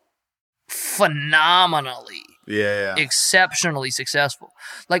are phenomenally, exceptionally successful.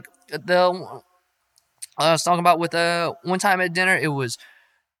 Like I was talking about with one time at dinner, it was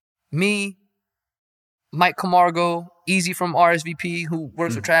me, Mike Camargo, Easy from RSVP, who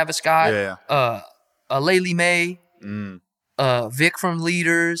works with Travis Scott, Laylee May, Vic from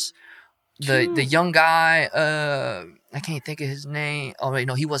Leaders, the young guy, I can't think of his name. Oh wait,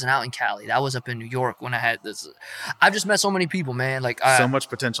 no, he wasn't out in Cali. That was up in New York when I had this. I've just met so many people, man. Like so much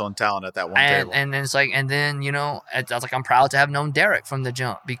potential and talent at that one table. And then it's like, and then you know, I was like, I'm proud to have known Derek from the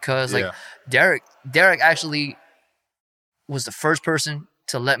jump because like Derek actually was the first person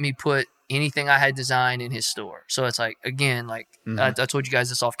to let me put anything I had designed in his store. So it's like, again, like I told you guys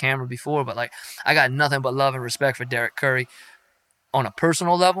this off camera before, but like I got nothing but love and respect for Derek Curry on a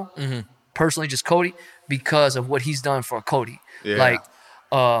personal level, personally just Cody, because of what he's done for Cody. Like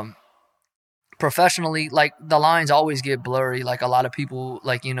professionally, like the lines always get blurry. Like a lot of people,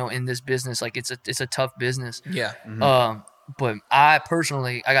 like, you know, in this business, like it's a tough business. But I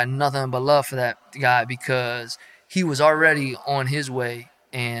personally, I got nothing but love for that guy because he was already on his way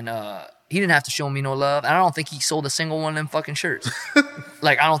and he didn't have to show me no love. And I don't think he sold a single one of them fucking shirts.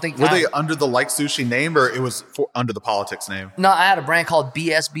 Like, I don't think... Were they under the Like Sushi name or it was under the Politics name? No, I had a brand called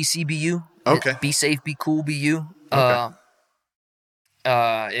BSBCBU. Okay. Be Safe, Be Cool, Be You. Okay.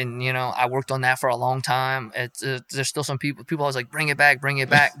 And, you know, I worked on that for a long time. There's still some people always like, bring it back.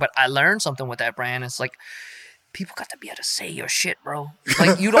 But I learned something with that brand. It's like, people got to be able to say your shit, bro.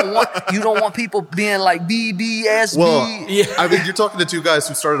 Like you don't want people being like BBSB. Well, I mean, you're talking to two guys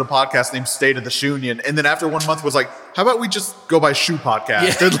who started a podcast named State of the Shoonion, and then after 1 month was like, how about we just go by Shoe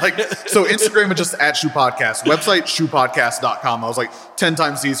Podcast? And like, so Instagram is just at Shoe Podcast. Website shoepodcast.com. I was like 10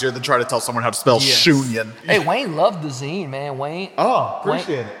 times easier than try to tell someone how to spell Shoonion. Hey, Wayne loved the zine, man. Wayne. Oh,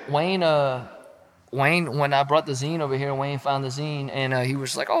 appreciate it. Wayne, when I brought the zine over here, Wayne found the zine, and he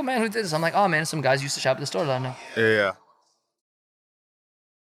was like, oh, man, who did this? I'm like, oh, man, some guys used to shop at the store that I know. Yeah.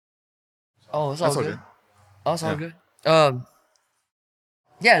 Oh, it's all good. Oh, it's all good. Yeah,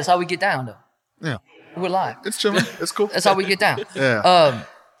 that's how we get down, though. Yeah. We're live. It's chilling. It's cool. That's how we get down. Yeah.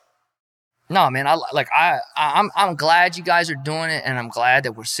 No, man, I'm glad you guys are doing it, and I'm glad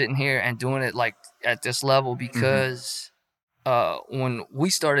that we're sitting here and doing it, like, at this level because... when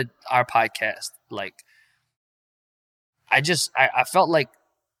we started our podcast, like I felt like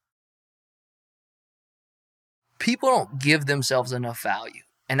people don't give themselves enough value.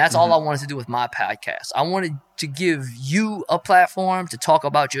 And that's all I wanted to do with my podcast. I wanted to give you a platform to talk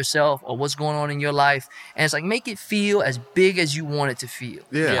about yourself or what's going on in your life. And it's like, make it feel as big as you want it to feel.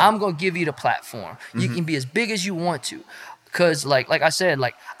 Yeah. I'm going to give you the platform. You can be as big as you want to. Because, like I said,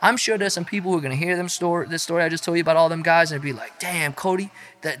 like, I'm sure there's some people who are going to hear this story I just told you about all them guys and be like, damn, Cody,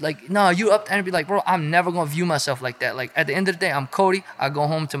 that, like, no, you up there and be like, bro, I'm never going to view myself like that. Like, at the end of the day, I'm Cody. I go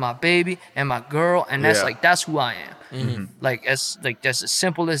home to my baby and my girl, and that's, like, that's who I am. Like, that's as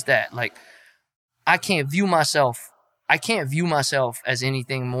simple as that. Like, I can't view myself as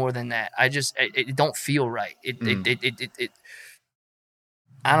anything more than that. It don't feel right.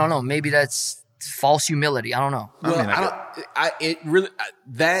 I don't know. Maybe that's false humility. I don't know. Well,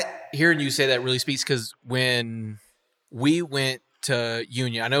 that hearing you say that really speaks because when we went to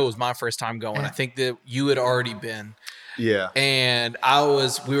Union, I know it was my first time going. I think that you had already been. Yeah. And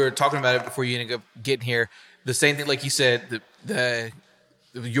we were talking about it before you ended up getting here. the same thing, like you said,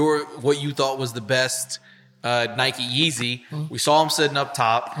 what you thought was the best Nike Yeezy. We saw him sitting up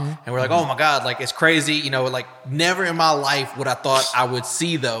top, and we're like, oh my God, like it's crazy. You know, like never in my life would I thought I would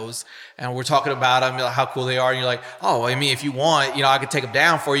see those. And we're talking about them, like how cool they are. And you're like, oh, I mean, if you want, you know, I could take them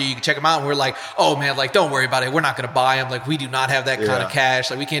down for you. You can check them out. And we're like, oh man, like don't worry about it. We're not going to buy them. Like we do not have that kind of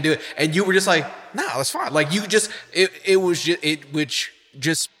cash. Like we can't do it. And you were just like, no, that's fine. Like you just,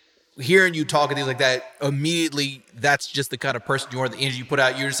 just hearing you talk and things like that, immediately, that's just the kind of person you are, the energy you put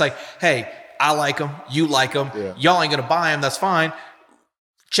out. You're just like, hey, I like them. You like them. Yeah. Y'all ain't going to buy them. That's fine.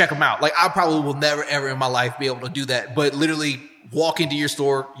 Check them out. Like I probably will never, ever in my life be able to do that. But literally walk into your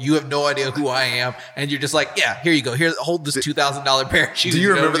store, you have no idea who I am. And you're just like, yeah, here you go. Here, hold this $2,000 pair of shoes. Do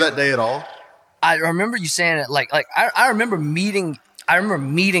you remember that day at all? I remember you saying it I remember meeting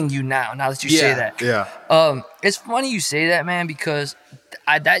you now that you say that. Yeah. It's funny you say that, man, because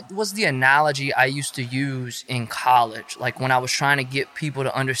that was the analogy I used to use in college. Like when I was trying to get people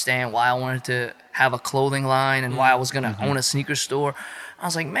to understand why I wanted to have a clothing line and why I was going to own a sneaker store. I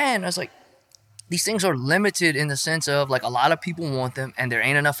was like, these things are limited in the sense of like a lot of people want them and there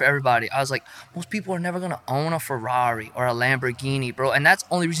ain't enough for everybody. I was like, most people are never going to own a Ferrari or a Lamborghini, bro. And that's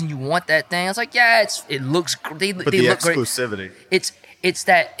the only reason you want that thing. I was like, yeah, it looks great. They look exclusivity. Great. It's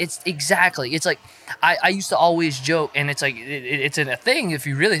exactly. It's like, I used to always joke, and it's like, it's a thing if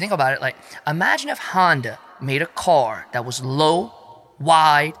you really think about it. Like, imagine if Honda made a car that was low,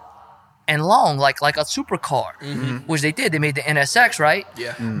 wide, and long, like a supercar, which they did. They made the NSX, right?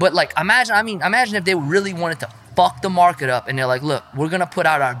 Yeah. But like, imagine if they really wanted to fuck the market up, and they're like, look, we're gonna put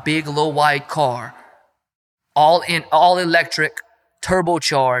out our big, low, wide car, all electric,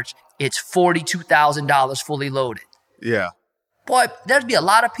 turbocharged. It's $42,000 fully loaded. Yeah. Boy, there'd be a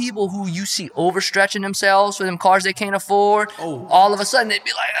lot of people who you see overstretching themselves for them cars they can't afford. Oh. All of a sudden they'd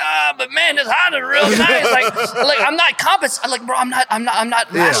be like, but man, this Honda's real nice. like I'm not compensating. Like, bro, I'm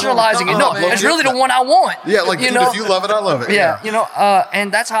not rationalizing it. No, it's really the one I want. Yeah, like, dude, if you love it, I love it. Yeah, you know,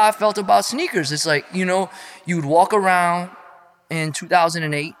 and that's how I felt about sneakers. It's like, you know, you'd walk around in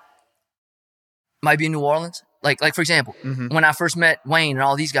 2008, might be in New Orleans. Like for example, when I first met Wayne and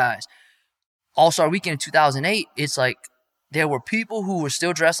all these guys, All-Star Weekend in 2008, it's like, there were people who were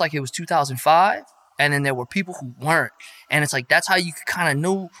still dressed like it was 2005, and then there were people who weren't. And it's like, that's how you kind of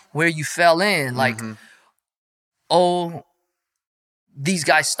knew where you fell in. Like, oh, these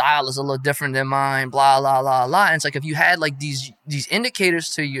guys' style is a little different than mine, blah, blah, blah, blah. And it's like, if you had like these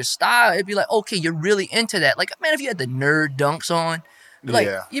indicators to your style, it'd be like, okay, you're really into that. Like, man, if you had the nerd dunks on, like,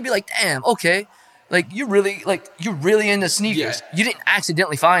 you'd be like, damn, okay. Like, you're really into sneakers. Yeah. You didn't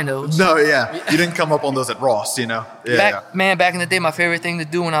accidentally find those. No, yeah. You didn't come up on those at Ross, you know? Yeah, back in the day, my favorite thing to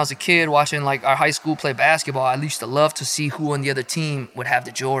do when I was a kid watching, like, our high school play basketball, I used to love to see who on the other team would have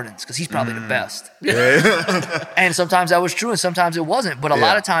the Jordans, because he's probably the best. Yeah. And sometimes that was true, and sometimes it wasn't. But a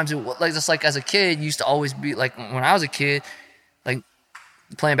lot of times, just like as a kid, you used to always be, like, when I was a kid, like,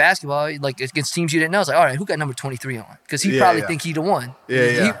 playing basketball, like against teams you didn't know, it's like, all right, who got number 23 on? Because he probably think he the one.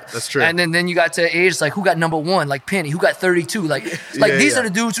 Yeah, that's true. And then you got to age, it's like, who got number 1? Like Penny, who got 32? Like these are the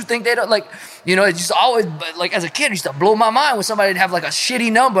dudes who think they don't, like, you know, it's just always, like as a kid, it used to blow my mind when somebody'd have like a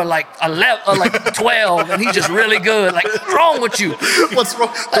shitty number, like 11 or like 12, and he's just really good. Like, what's wrong with you? What's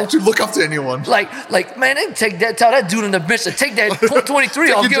wrong? Don't you look up to anyone? Like, man, they take that, tell that dude in the bench to take that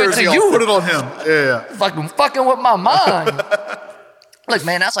 23 off, give it to you. Put it on him. Yeah. Fucking with my mind. Look,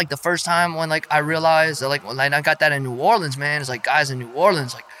 man, that's like the first time when like I realized that, like, when I got that in New Orleans, man. It's like, guys in New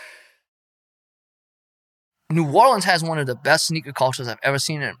Orleans, like, New Orleans has one of the best sneaker cultures I've ever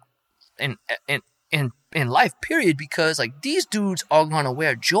seen in life, period. Because like, these dudes are gonna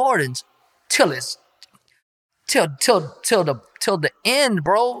wear Jordans till the end,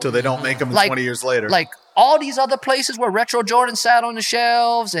 bro. Till they don't make them 20 years later. Like, all these other places where retro Jordans sat on the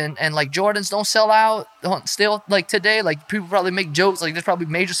shelves and like Jordans don't sell out still, like today, like people probably make jokes, like there's probably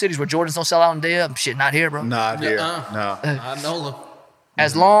major cities where Jordans don't sell out in there. Shit, not here, bro. Not here. No. I know them.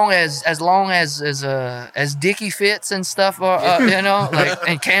 As long as Dickie fits and stuff, you know, like,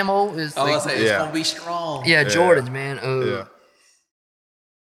 and camo is like, it's gonna be strong. Yeah, Jordans, man. I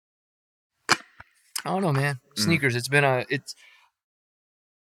don't know, man. Sneakers. It's been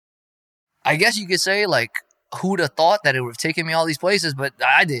I guess you could say, like, who'd have thought that it would have taken me all these places, but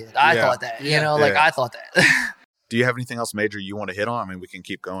I did. I thought that, you know, like, I thought that. Do you have anything else major you want to hit on? I mean, we can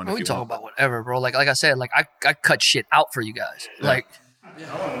keep going. We can talk about whatever, bro. Like I said, like, I cut shit out for you guys. Yeah. Like, I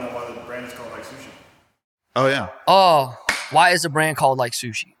want to know why the brand is called Like Sushi. Oh, yeah. Oh, why is the brand called Like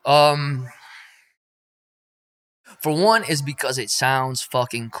Sushi? For one, is because it sounds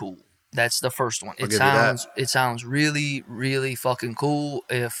fucking cool. That's the first one. It sounds really, really fucking cool.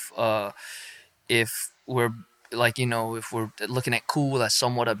 If we're like, if we're looking at cool, that's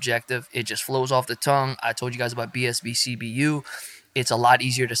somewhat objective. It just flows off the tongue. I told you guys about BSB CBU. It's a lot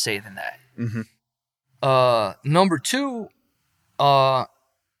easier to say than that. Number two, and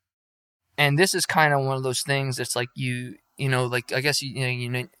this is kind of one of those things that's like like, I guess,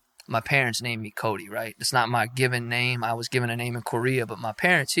 my parents named me Cody, right? It's not my given name. I was given a name in Korea, but my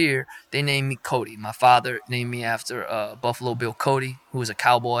parents here, they named me Cody. My father named me after Buffalo Bill Cody, who was a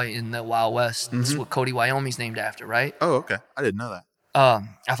cowboy in the Wild West. This is what Cody, Wyoming's named after, right? Oh, okay. I didn't know that.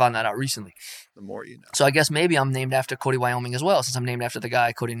 I found that out recently. The more you know. So I guess maybe I'm named after Cody, Wyoming as well, since I'm named after the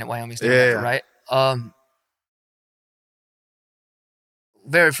guy Cody Wyoming's named after, right?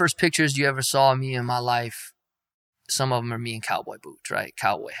 Very first pictures you ever saw of me in my life, some of them are me in cowboy boots, right?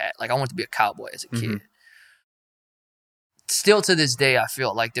 Cowboy hat. Like, I wanted to be a cowboy as a kid. Still to this day, I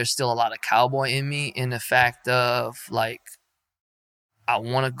feel like there's still a lot of cowboy in me, in the fact of, like, I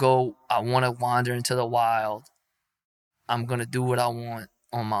want to wander into the wild. I'm going to do what I want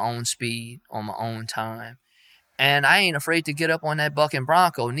on my own speed, on my own time. And I ain't afraid to get up on that buck and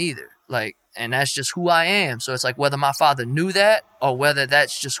bronco neither. Like, and that's just who I am. So it's like, whether my father knew that or whether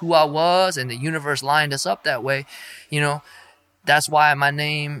that's just who I was and the universe lined us up that way, that's why my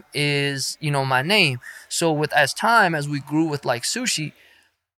name is, my name. So as we grew with Like Sushi,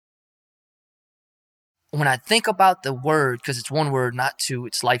 when I think about the word, because it's one word, not two,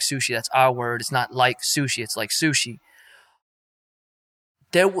 it's Like Sushi, that's our word. It's not like sushi, it's like sushi.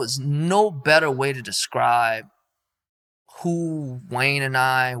 There was no better way to describe who Wayne and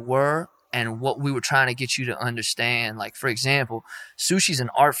I were and what we were trying to get you to understand. Like, for example, sushi's an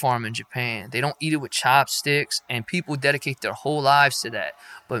art form in Japan. They don't eat it with chopsticks, and people dedicate their whole lives to that.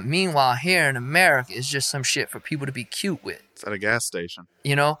 But meanwhile, here in America, it's just some shit for people to be cute with. It's at a gas station.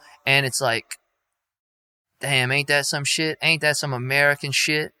 And it's like, damn, ain't that some shit? Ain't that some American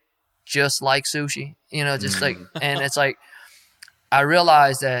shit? Just like sushi, just like, and it's like, I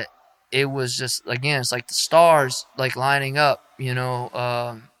realized that it was just, again, it's like the stars like lining up,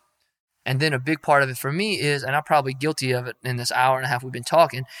 and then a big part of it for me is, and I'm probably guilty of it in this hour and a half we've been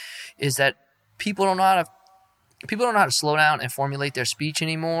talking, is that people don't know how to slow down and formulate their speech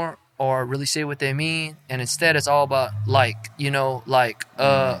anymore or really say what they mean. And instead it's all about like the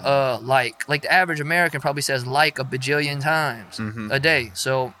average American probably says like a bajillion times a day.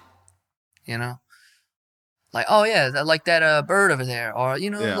 So, like, oh yeah, I like that bird over there, or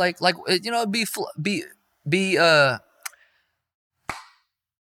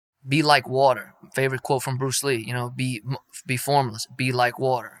be like water. Favorite quote from Bruce Lee, be formless, be like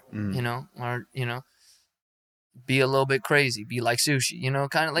water, or be a little bit crazy, be like sushi,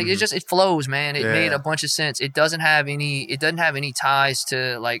 kind of like it flows, man. It made a bunch of sense. It doesn't have any ties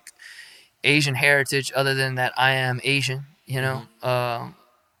to like Asian heritage other than that I am Asian,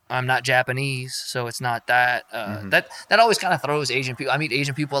 I'm not Japanese, so it's not that. That always kind of throws Asian people. I meet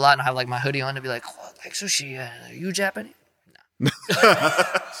Asian people a lot, and I have like my hoodie on to be like, oh, like sushi, are you Japanese?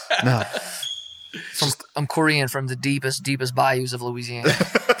 No. I'm Korean from the deepest bayous of Louisiana.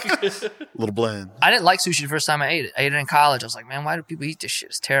 Little blend. I didn't like sushi the first time I ate it. I ate it in college. I was like, man, why do people eat this shit?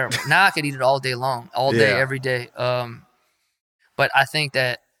 It's terrible. Now I could eat it all day long, every day. But I think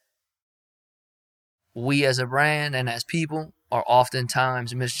that we as a brand and as people are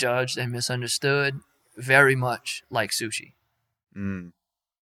oftentimes misjudged and misunderstood, very much like sushi. God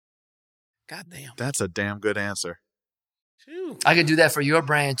damn. That's a damn good answer. Phew. I could do that for your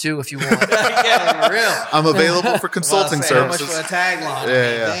brand too if you want. Yeah, for real. I'm available for consulting services. How much for a tagline?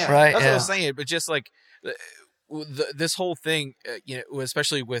 Yeah. Right. That's what I was saying. But just like this whole thing,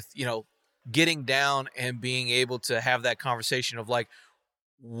 especially with getting down and being able to have that conversation of like,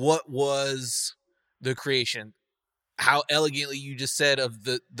 what was the creation? How elegantly you just said of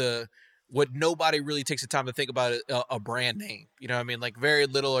the what nobody really takes the time to think about a brand name. You know what I mean? Like, very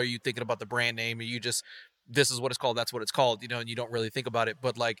little are you thinking about the brand name, and you just, this is what it's called, that's what it's called, and you don't really think about it.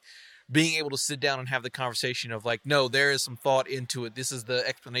 But like being able to sit down and have the conversation of like, no, there is some thought into it. This is the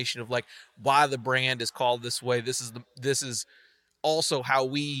explanation of like why the brand is called this way. This is also how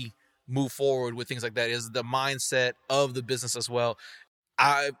we move forward with things like that, is the mindset of the business as well.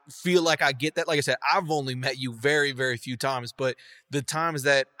 I feel like I get that. Like I said, I've only met you very, very few times, but the times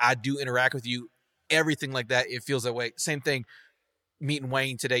that I do interact with you, everything like that, it feels that way. Same thing meeting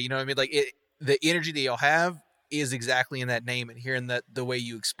Wayne today. You know what I mean? Like the energy that y'all have is exactly in that name, and hearing that the way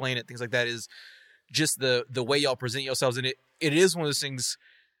you explain it, things like that, is just the way y'all present yourselves. And it is one of those things,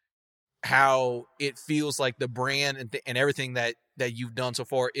 how it feels like the brand and everything that you've done so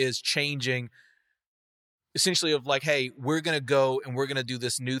far is changing, essentially, of like, hey, we're going to go and we're going to do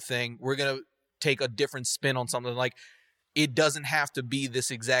this new thing. We're going to take a different spin on something. Like, it doesn't have to be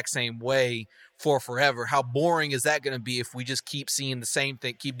this exact same way for forever. How boring is that going to be if we just keep seeing the same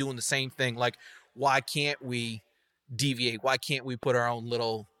thing, keep doing the same thing? Like, why can't we deviate? Why can't we put our own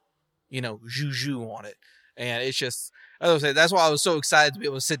little, juju on it? And it's just, as I said, that's why I was so excited to be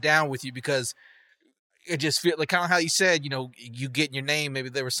able to sit down with you, because it just feels like kind of how you said, you get in your name, maybe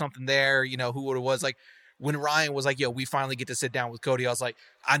there was something there, who it was. Like when Ryan was like, yo, we finally get to sit down with Cody, I was like,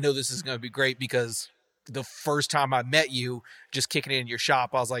 I know this is going to be great, because the first time I met you, just kicking it in your shop,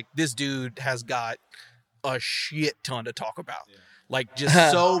 I was like, this dude has got a shit ton to talk about. Yeah. Like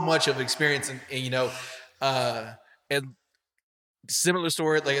just so much of experience. And similar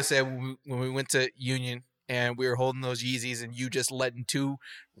story, like I said, when we went to Union and we were holding those Yeezys and you just letting two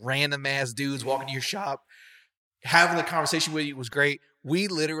random ass dudes walk into your shop, having the conversation with you was great. We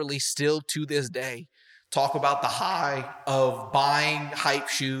literally still to this day talk about the high of buying hype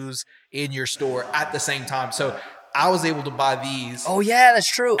shoes in your store at the same time. So I was able to buy these. Oh yeah, that's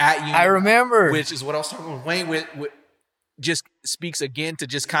true. At Union, I remember. Which is what I was talking with Wayne with just speaks again to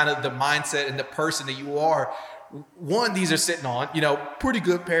just kind of the mindset and the person that you are. One, these are sitting on, pretty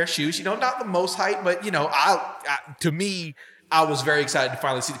good pair of shoes, not the most hype, but to me, I was very excited to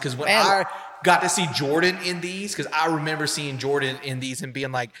finally see it, because when I got to see Jordan in these, because I remember seeing Jordan in these and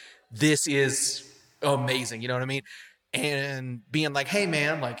being like, this is amazing. You know what I mean? And being like, hey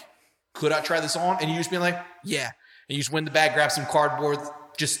man, like, could I try this on? And you just being like, yeah. And you just went in the bag, grab some cardboard,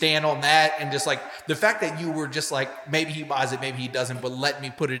 just stand on that. And just like the fact that you were just like, maybe he buys it, maybe he doesn't, but let me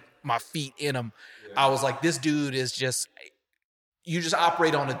put my feet in them. Yeah. I was like, this dude is just, you just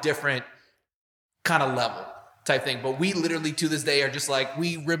operate on a different kind of level type thing. But we literally to this day are just like,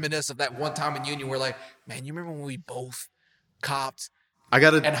 we reminisce of that one time in Union. We're like, man, you remember when we both copped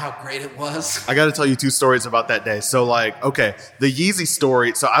and how great it was? I got to tell you two stories about that day. So like, okay, the Yeezy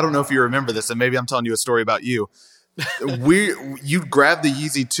story. So I don't know if you remember this, and maybe I'm telling you a story about you. You grabbed the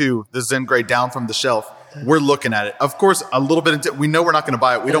Yeezy 2, the Zen Gray, down from the shelf. We're looking at it. Of course, a little bit we know we're not going to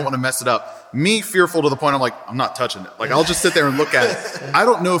buy it. We don't want to mess it up. Me, fearful to the point I'm like, I'm not touching it. Like, I'll just sit there and look at it. I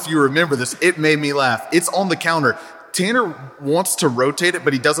don't know if you remember this. It made me laugh. It's on the counter. Tanner wants to rotate it,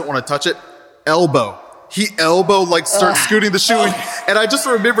 but he doesn't want to touch it. He starts scooting the shoe. And I just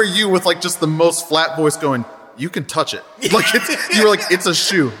remember you with like just the most flat voice going, you can touch it. Like you were like, it's a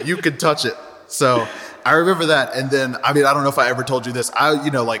shoe. You can touch it. So I remember that. And then, I don't know if I ever told you this.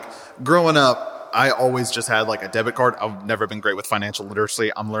 Like growing up, I always just had like a debit card. I've never been great with financial literacy.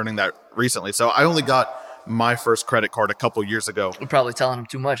 I'm learning that recently. So I only got my first credit card a couple years ago. We're probably telling them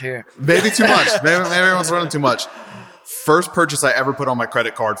too much here. Maybe too much. Maybe everyone's running too much. First purchase I ever put on my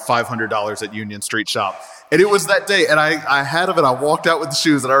credit card, $500 at Union Street Shop. And it was that day. And I had them and I walked out with the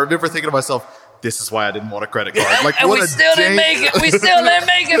shoes. And I remember thinking to myself, this is why I didn't want a credit card. Like, and we still didn't make it. We still didn't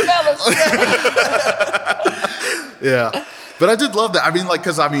make it, fellas. Yeah. But I did love that.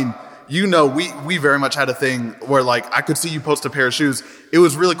 Because we very much had a thing where like I could see you post a pair of shoes. It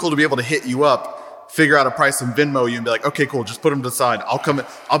was really cool to be able to hit you up, figure out a price and Venmo you and be like, okay, cool, just put them to the side.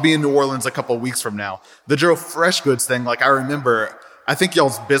 I'll be in New Orleans a couple of weeks from now. The Joe Fresh Goods thing, like I remember, I think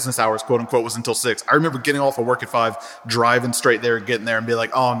y'all's business hours, quote unquote, was until 6. I remember getting off of work at 5, driving straight there, getting there and be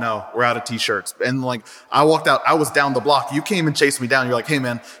like, oh no, we're out of t-shirts. And like I walked out, I was down the block. You came and chased me down. You're like, hey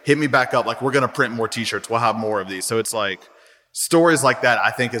man, hit me back up. Like we're going to print more t-shirts. We'll have more of these. So it's like, stories like that, I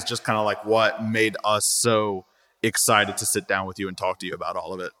think, is just kind of like what made us so excited to sit down with you and talk to you about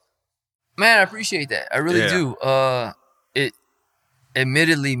all of it. Man, I appreciate that. I really do.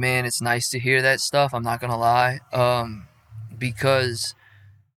 Admittedly, man, it's nice to hear that stuff. I'm not gonna lie, because,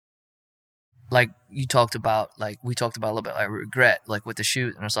 like you talked about, like we talked about a little bit, like regret, like with the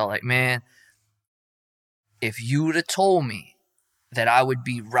shoot, and it's all like, man, if you would have told me that I would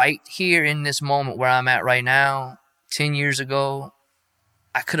be right here in this moment where I'm at right now 10 years ago,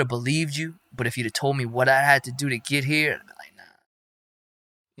 I could have believed you. But if you'd have told me what I had to do to get here, I'd be like, nah.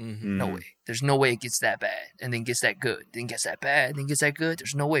 Mm-hmm. No way. There's no way it gets that bad and then gets that good. Then gets that bad, then gets that good.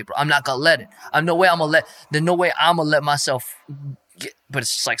 There's no way, bro. I'm not going to let it. There's no way I'm going to let myself get. But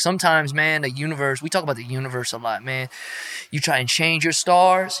it's just like sometimes, man, the universe, we talk about the universe a lot, man. You try and change your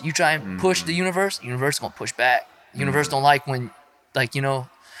stars. You try and push the universe is going to push back. The universe don't like when, like,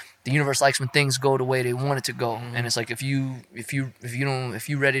 the universe likes when things go the way they want it to go. And it's like, if you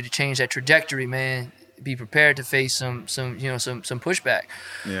ready to change that trajectory, man, be prepared to face some pushback.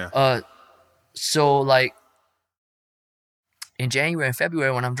 Yeah. So like in January and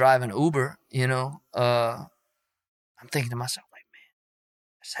February when I'm driving Uber, I'm thinking to myself, like,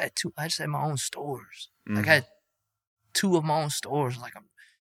 man, I just had my own stores. Like I had 2 of my own stores. Like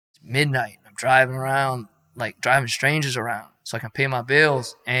it's midnight. I'm driving around, like driving strangers around so I can pay my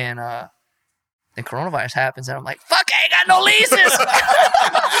bills. And Then coronavirus happens, and I'm like, fuck, I ain't got no leases.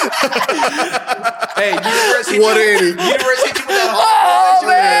 Hey, universe hit you with that. Oh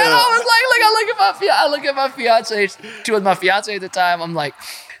man, I was like, I look at my fiance. She was my fiance at the time. I'm like,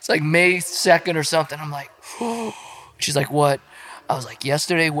 it's like May 2nd or something. I'm like, she's like, what? I was like,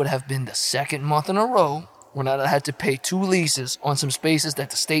 yesterday would have been the second month in a row when I had to pay 2 leases on some spaces that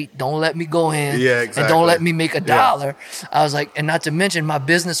the state don't let me go in. Yeah, exactly. And don't let me make $1. I was like, and not to mention my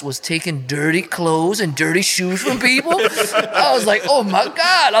business was taking dirty clothes and dirty shoes from people. I was like, oh my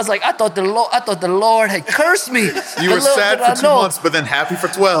God. I was like, I thought the Lord had cursed me. You were sad for 2 months, but then happy for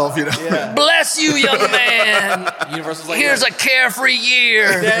 12, you know? Yeah. Bless you, young man. Universe was like, Here's a carefree year.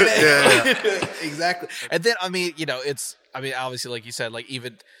 Exactly. And then, I mean, you know, obviously, like you said, like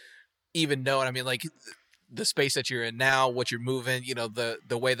even knowing, I mean, like the space that you're in now, what you're moving, you know,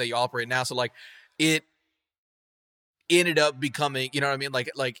 the way that you operate now. So like it ended up becoming, you know what I mean?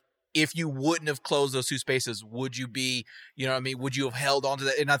 Like if you wouldn't have closed those 2 spaces, would you be, you know what I mean? Would you have held on to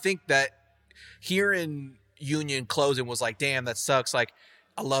that? And I think that here in Union closing was like, damn, that sucks. Like,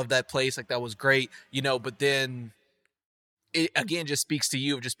 I love that place. Like, that was great, you know, but then it again just speaks to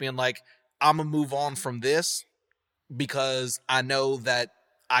you of just being like, I'm going to move on from this because I know that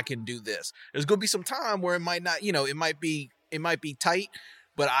I can do this. There's going to be some time where it might not, you know, it might be tight,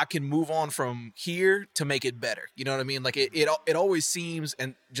 but I can move on from here to make it better. You know what I mean? Like it always seems,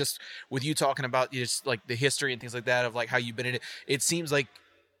 and just with you talking about just like the history and things like that of like how you've been in it, it seems like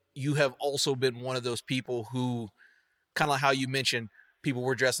you have also been one of those people who kind of like how you mentioned people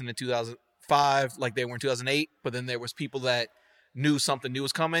were dressing in 2005 like they were in 2008, but then there was people that knew something new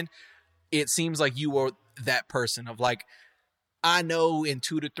was coming. It seems like you were that person of like, I know in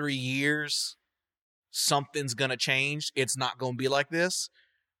 2 to 3 years, something's going to change. It's not going to be like this.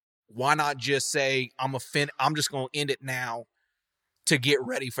 Why not just say, I'm just going to end it now to get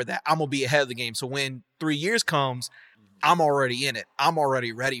ready for that. I'm going to be ahead of the game. So when 3 years comes, I'm already in it. I'm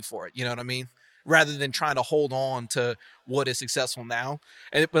already ready for it. You know what I mean? Rather than trying to hold on to what is successful now.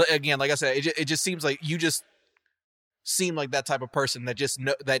 But again, like I said, it just seems like you just seem like that type of person that just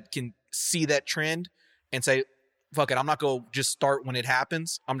that can see that trend and say, fuck it, I'm not going to just start when it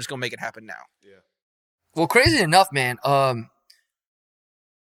happens. I'm just going to make it happen now. Yeah. Well, crazy enough, man, the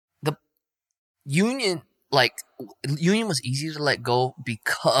Union was easy to let go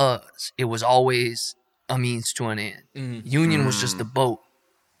because it was always a means to an end. Mm-hmm. Union was just the boat.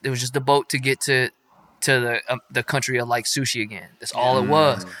 It was just the boat to get to the country of like sushi again. That's all it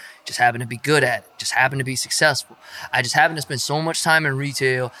was. Just happened to be good at it. Just happened to be successful. I just happened to spend so much time in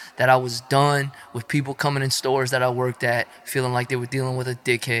retail that I was done with people coming in stores that I worked at, feeling like they were dealing with a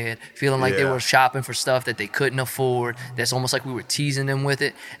dickhead, feeling like they were shopping for stuff that they couldn't afford. That's almost like we were teasing them with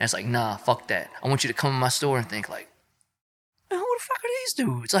it. And it's like, nah, fuck that. I want you to come in my store and think like, man, who the fuck are these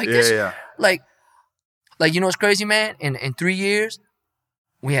dudes? Like like, you know what's crazy, man? In 3 years,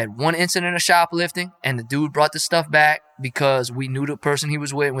 we had one incident of shoplifting, and the dude brought the stuff back because we knew the person he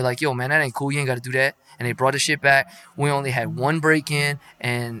was with. And we're like, yo, man, that ain't cool. You ain't got to do that. And they brought the shit back. We only had one break-in,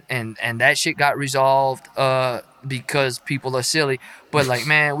 and that shit got resolved because people are silly. But, like,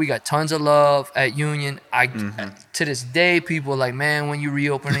 man, we got tons of love at Union. To this day, people are like, man, when you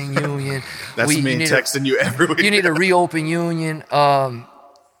reopening Union. That's me texting you every week. You need to reopen Union.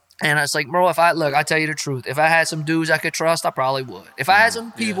 And it's like, bro, I tell you the truth. If I had some dudes I could trust, I probably would. If I had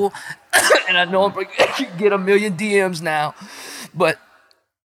some people, and I know I get a million DMs now, but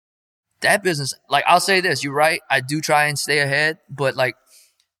that business, like, I'll say this, you're right. I do try and stay ahead, but like,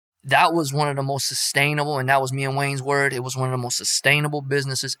 that was one of the most sustainable, and that was me and Wayne's word. It was one of the most sustainable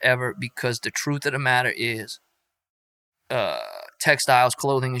businesses ever because the truth of the matter is, textiles,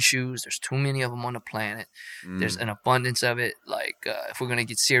 clothing, and shoes. There's too many of them on the planet. There's an abundance of it. Like, if we're gonna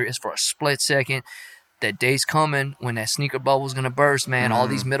get serious for a split second, that day's coming when that sneaker bubble's gonna burst, man. All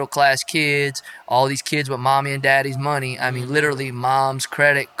these middle class kids, all these kids with mommy and daddy's money. I mean, literally, mom's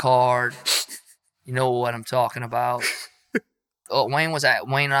credit card. You know what I'm talking about. Wayne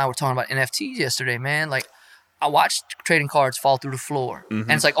and I were talking about NFTs yesterday, man. Like, I watched trading cards fall through the floor.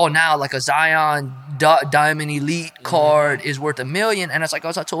 And it's like, oh, now like a Zion Diamond Elite card is worth $1 million. And it's like,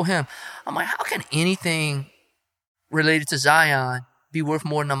 as I told him, I'm like, how can anything related to Zion be worth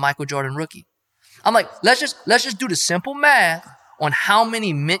more than a Michael Jordan rookie? I'm like, let's just do the simple math on how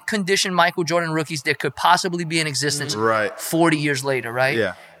many mint condition Michael Jordan rookies there could possibly be in existence 40 years later, right?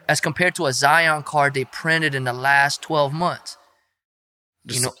 Yeah. As compared to a Zion card they printed in the last 12 months.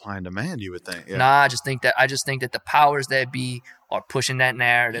 Just supply and demand, you would think. Yeah. Nah, I just think that the powers that be are pushing that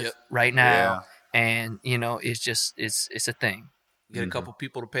narrative right now, and it's a thing. get a couple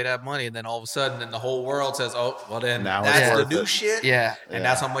people to pay that money, and then all of a sudden, then the whole world says, "Oh, well, then Now it's that's the worth new it. shit." Yeah. and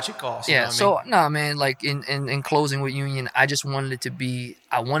that's how much it costs. You Yeah. know what So nah, man. Like in closing with Union, I just wanted it to be.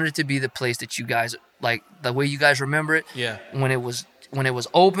 I wanted it to be the place that you guys like the way you guys remember it. Yeah. When it was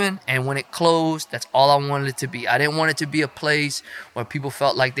open and when it closed, that's all I wanted it to be. I didn't want it to be a place where people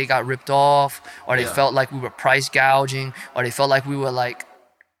felt like they got ripped off, or they felt like we were price gouging, or they felt like we were like,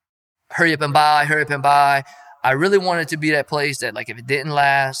 hurry up and buy. I really wanted it to be that place that, like, if it didn't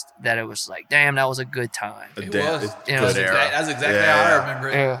last, that it was like, damn, that was a good time. It Damn, was. it's You know, good that's era. That's exactly Yeah, how yeah. I remember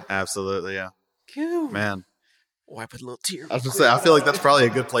it. Yeah. Absolutely, yeah. Cute. Man, Wipe a little tear. I was gonna say, I feel like that's probably a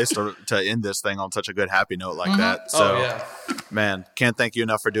good place to end this thing on such a good happy note like that. So, yeah. man, can't thank you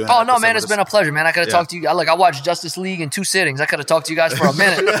enough for doing. Oh an no, episode man, with it's us. been a pleasure, man. I could have Yeah. talked to you. I watched Justice League in 2 sittings. I could have talked to you guys for a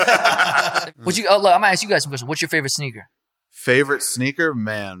minute. Look, I'm gonna ask you guys some questions. What's your favorite sneaker? Favorite sneaker,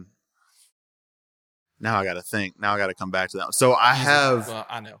 man. Now I got to think. Now I got to come back to that one. So I have. Well,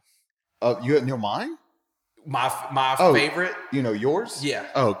 I know You know mine? my Oh. favorite. You know yours? Yeah,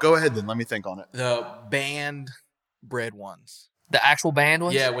 Oh, go ahead then. Let me think on it. the band bread ones. The actual band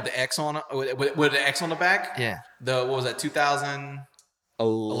ones? Yeah, with the X on it, with the X on the back. Yeah. The what was that? 2000.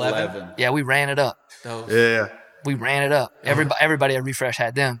 11. Yeah, we ran it up. Those. Yeah. We ran it up. Everybody at Refresh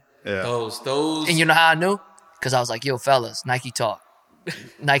had them. Yeah. Those. And you know how I knew? Because I was like, yo, fellas, Nike talk.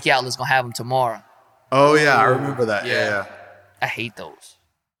 Nike Outlet's going to have them tomorrow. Oh, yeah. I remember that. Yeah. Yeah. I hate those.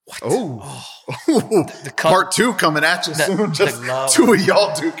 Oh. The cut, Part 2 coming at you soon. Just love. 2 of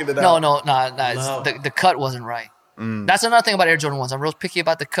y'all duking it no, out. no. Love. The cut wasn't right. That's another thing about Air Jordan 1s. I'm real picky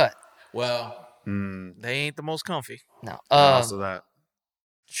about the cut. Well, they ain't the most comfy. No. Also that.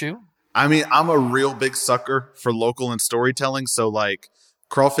 Shoe? I mean, I'm a real big sucker for local and storytelling. So, like,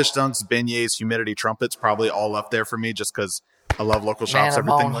 crawfish dunks, beignets, humidity trumpets, probably all up there for me just because I love local shops, Man of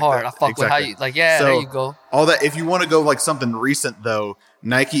my everything own like heart. that. I fuck with how you, like, yeah, So, there you go. All that. If you want to go like something recent, though,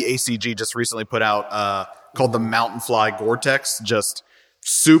 Nike ACG just recently put out called the Mountain Fly Gore-Tex, just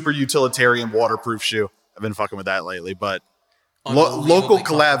super utilitarian waterproof shoe. I've been fucking with that lately, but local Unbelievably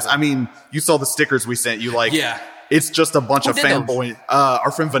collabs. I mean, you saw the stickers we sent you. Like, Yeah. it's just a bunch Who of did those? fanboy. Our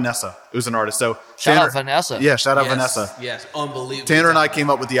friend Vanessa, who's an artist. So Shout Tanner- out Vanessa. Yeah, shout out Yes, Vanessa. Yes, unbelievable. Tanner and I came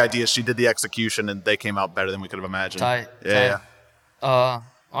up with the idea. She did the execution, and they came out better than we could have imagined. Tight, Yeah, tight. yeah.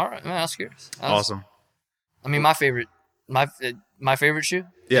 All right, man, that's curious. Awesome. I mean, my favorite shoe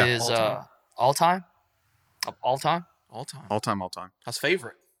Yeah. is All time. all time. all time. All time. That's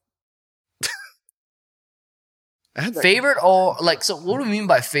favorite. I had that- Favorite or like, so what do we mean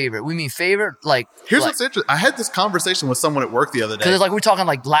by favorite? We mean favorite like, Here's like, what's interesting. I had this conversation with someone at work the other day. because it's like we're talking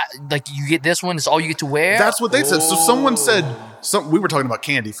like you get this one, it's all you get to wear. That's what they said. So someone said, we were talking about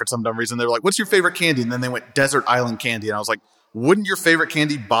candy for some dumb reason. They were like, what's your favorite candy? And then they went desert island candy. And I was like, wouldn't your favorite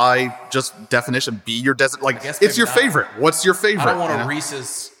candy by just definition be your desert? Like, guess it's your maybe not. favorite. What's your favorite? I don't want you a know?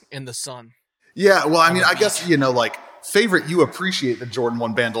 Reese's in the sun. Yeah, well, I mean, on I the guess, beach. like, favorite, you appreciate the Jordan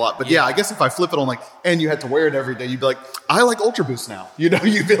 1 band a lot. But yeah, I guess if I flip it on, like, and you had to wear it every day, you'd be like, I like Ultra Boost now. You know,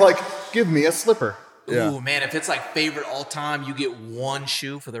 you'd be like, give me a slipper. Ooh, man, if it's like favorite all time, you get one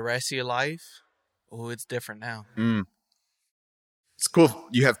shoe for the rest of your life. Oh, it's different now. It's cool.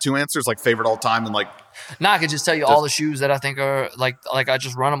 You have 2 answers, like favorite all time and like, Nah, I could just tell you all the shoes that I think are like I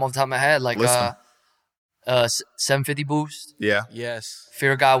just run them off the top of my head. Like List 'em. 750 Boost, yeah. Yes.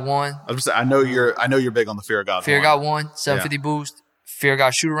 Fear God 1, I was just, I know you're big on the Fear of God. Fear one. God 1, 750 Boost, Fear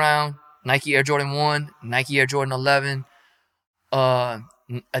God Shoot Around, Nike Air Jordan 1, Nike Air Jordan 11,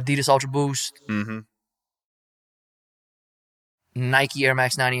 Adidas Ultra Boost, Mm-hmm. Nike Air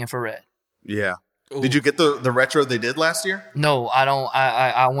Max 90 Infrared. Yeah. Ooh. Did you get the retro they did last year? No, I don't.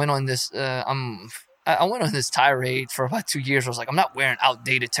 I went on this. I went on this tirade for about 2 years. I was like, I'm not wearing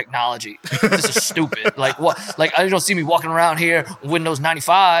outdated technology. This is stupid. Like what? Like I don't see me walking around here Windows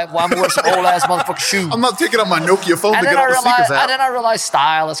 95 while I'm wearing some old ass motherfucking shoes. I'm not taking out my Nokia phone And to then get I all the realized, speakers out. I realized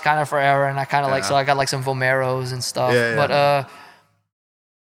style is kind of forever, and I kind of like Yeah. so I got like some Vomeros and stuff. Yeah, yeah. But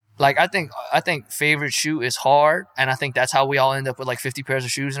like I think favorite shoe is hard, and I think that's how we all end up with like 50 pairs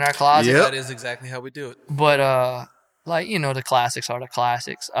of shoes in our closet. Yep. That is exactly how we do it. But like the classics are the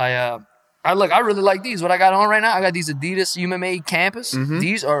classics. I really like these. What I got on right now, I got these Adidas Human Made Campus. Mm-hmm.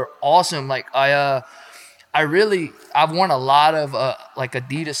 These are awesome. Like I've worn a lot of like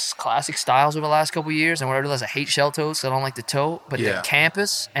Adidas classic styles over the last couple of years, and what I realized I hate shell toes, so I don't like the toe. But Yeah. the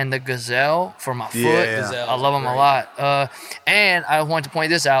Campus and the Gazelle for my foot, Yeah. I love them a lot. And I wanted to point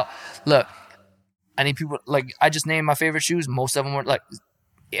this out. Look, I need people like I just named my favorite shoes. Most of them were like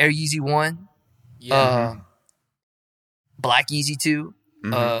Air Yeezy 1, Yeah. Black Yeezy 2.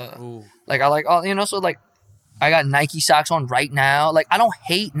 Ooh. Like I like all so like I got Nike socks on right now. Like I don't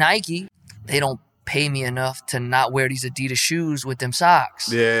hate Nike. They don't pay me enough to not wear these Adidas shoes with them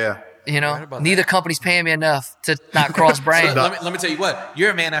socks. Yeah. You know, Right about neither company's paying me enough to not cross brand. Let me tell you what,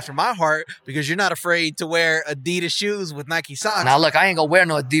 you're a man after my heart because you're not afraid to wear Adidas shoes with Nike socks. Now, look, I ain't gonna wear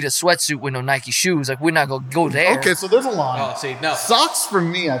no Adidas sweatsuit with no Nike shoes. Like, we're not gonna go there. Okay, so there's a line. Oh, see, no. Socks for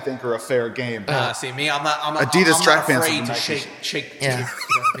me, I think, are a fair game. See me, I'm not Adidas I'm track not pants afraid with to Nike shake. Yeah.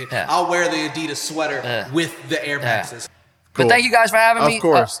 Yeah. I'll wear the Adidas sweater with the Air Maxes. But Cool. thank you guys for having me. Of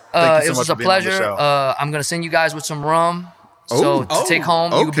course. Thank you so it was much a for being on the pleasure. show. I'm gonna send you guys with some rum. So to take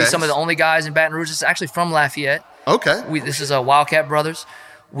home, you could be okay. some of the only guys in Baton Rouge. It's actually from Lafayette. Okay. This is Wildcat Brothers.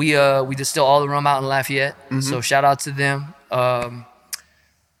 We distill all the rum out in Lafayette. So shout out to them.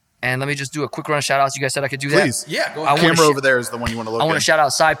 And let me just do a quick run of shout outs. You guys said I could do that. Please. Yeah, go I ahead. wanna Camera sh- over there is the one you want to look I want to at. shout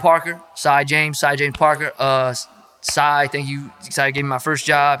out Cy Parker, Cy James Parker. Cy, thank you. Cy gave me my first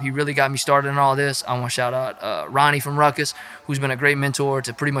job. He really got me started in all this. I want to shout out Ronnie from Ruckus, who's been a great mentor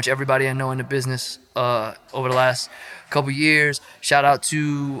to pretty much everybody I know in the business over the last couple years. Shout out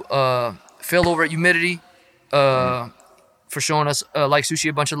to Phil over at Humidity for showing us Like Sushi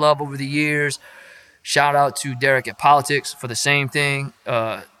a bunch of love over the years. Shout out to Derek at Politics for the same thing.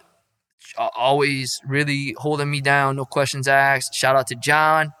 Always really holding me down, no questions asked. Shout out to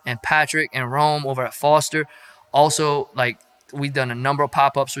John and Patrick and Rome over at Foster. Also, like, we've done a number of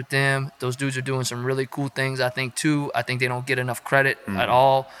pop-ups with them. Those dudes are doing some really cool things, I think, too. I think they don't get enough credit at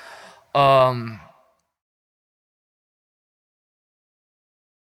all.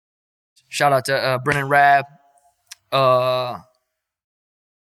 Shout out to Brennan Rabb.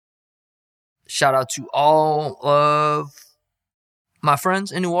 Shout out to all of my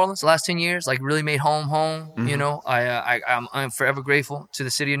friends in New Orleans the last 10 years, like, really made home. You know, I'm forever grateful to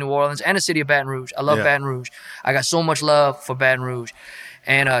the city of New Orleans and the city of Baton Rouge. I love Baton Rouge. I got so much love for Baton Rouge.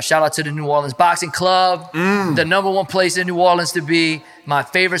 And shout out to the New Orleans Boxing Club, the number one place in New Orleans to be, my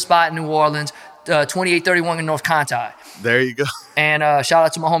favorite spot in New Orleans, 2831 in North Conti. There you go. And shout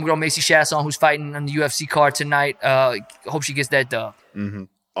out to my homegirl Macy Chasson, who's fighting on the UFC card tonight. Hope she gets that dub.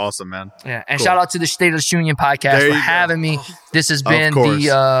 Awesome, man. Yeah, and Cool. shout out to the State of the Union podcast There for you go. having me. This has been course.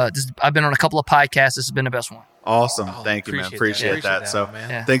 I've been on a couple of podcasts. This has been the best one. Awesome. Thank you, man. appreciate that. Appreciate that. Appreciate So that, man.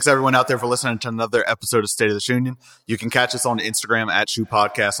 Yeah. thanks everyone out there for listening to another episode of State of the Union. You can catch us on Instagram at Shoe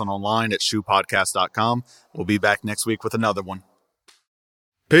Podcast and online at shoepodcast.com. We'll be back next week with another one.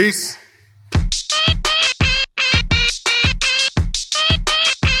 Peace.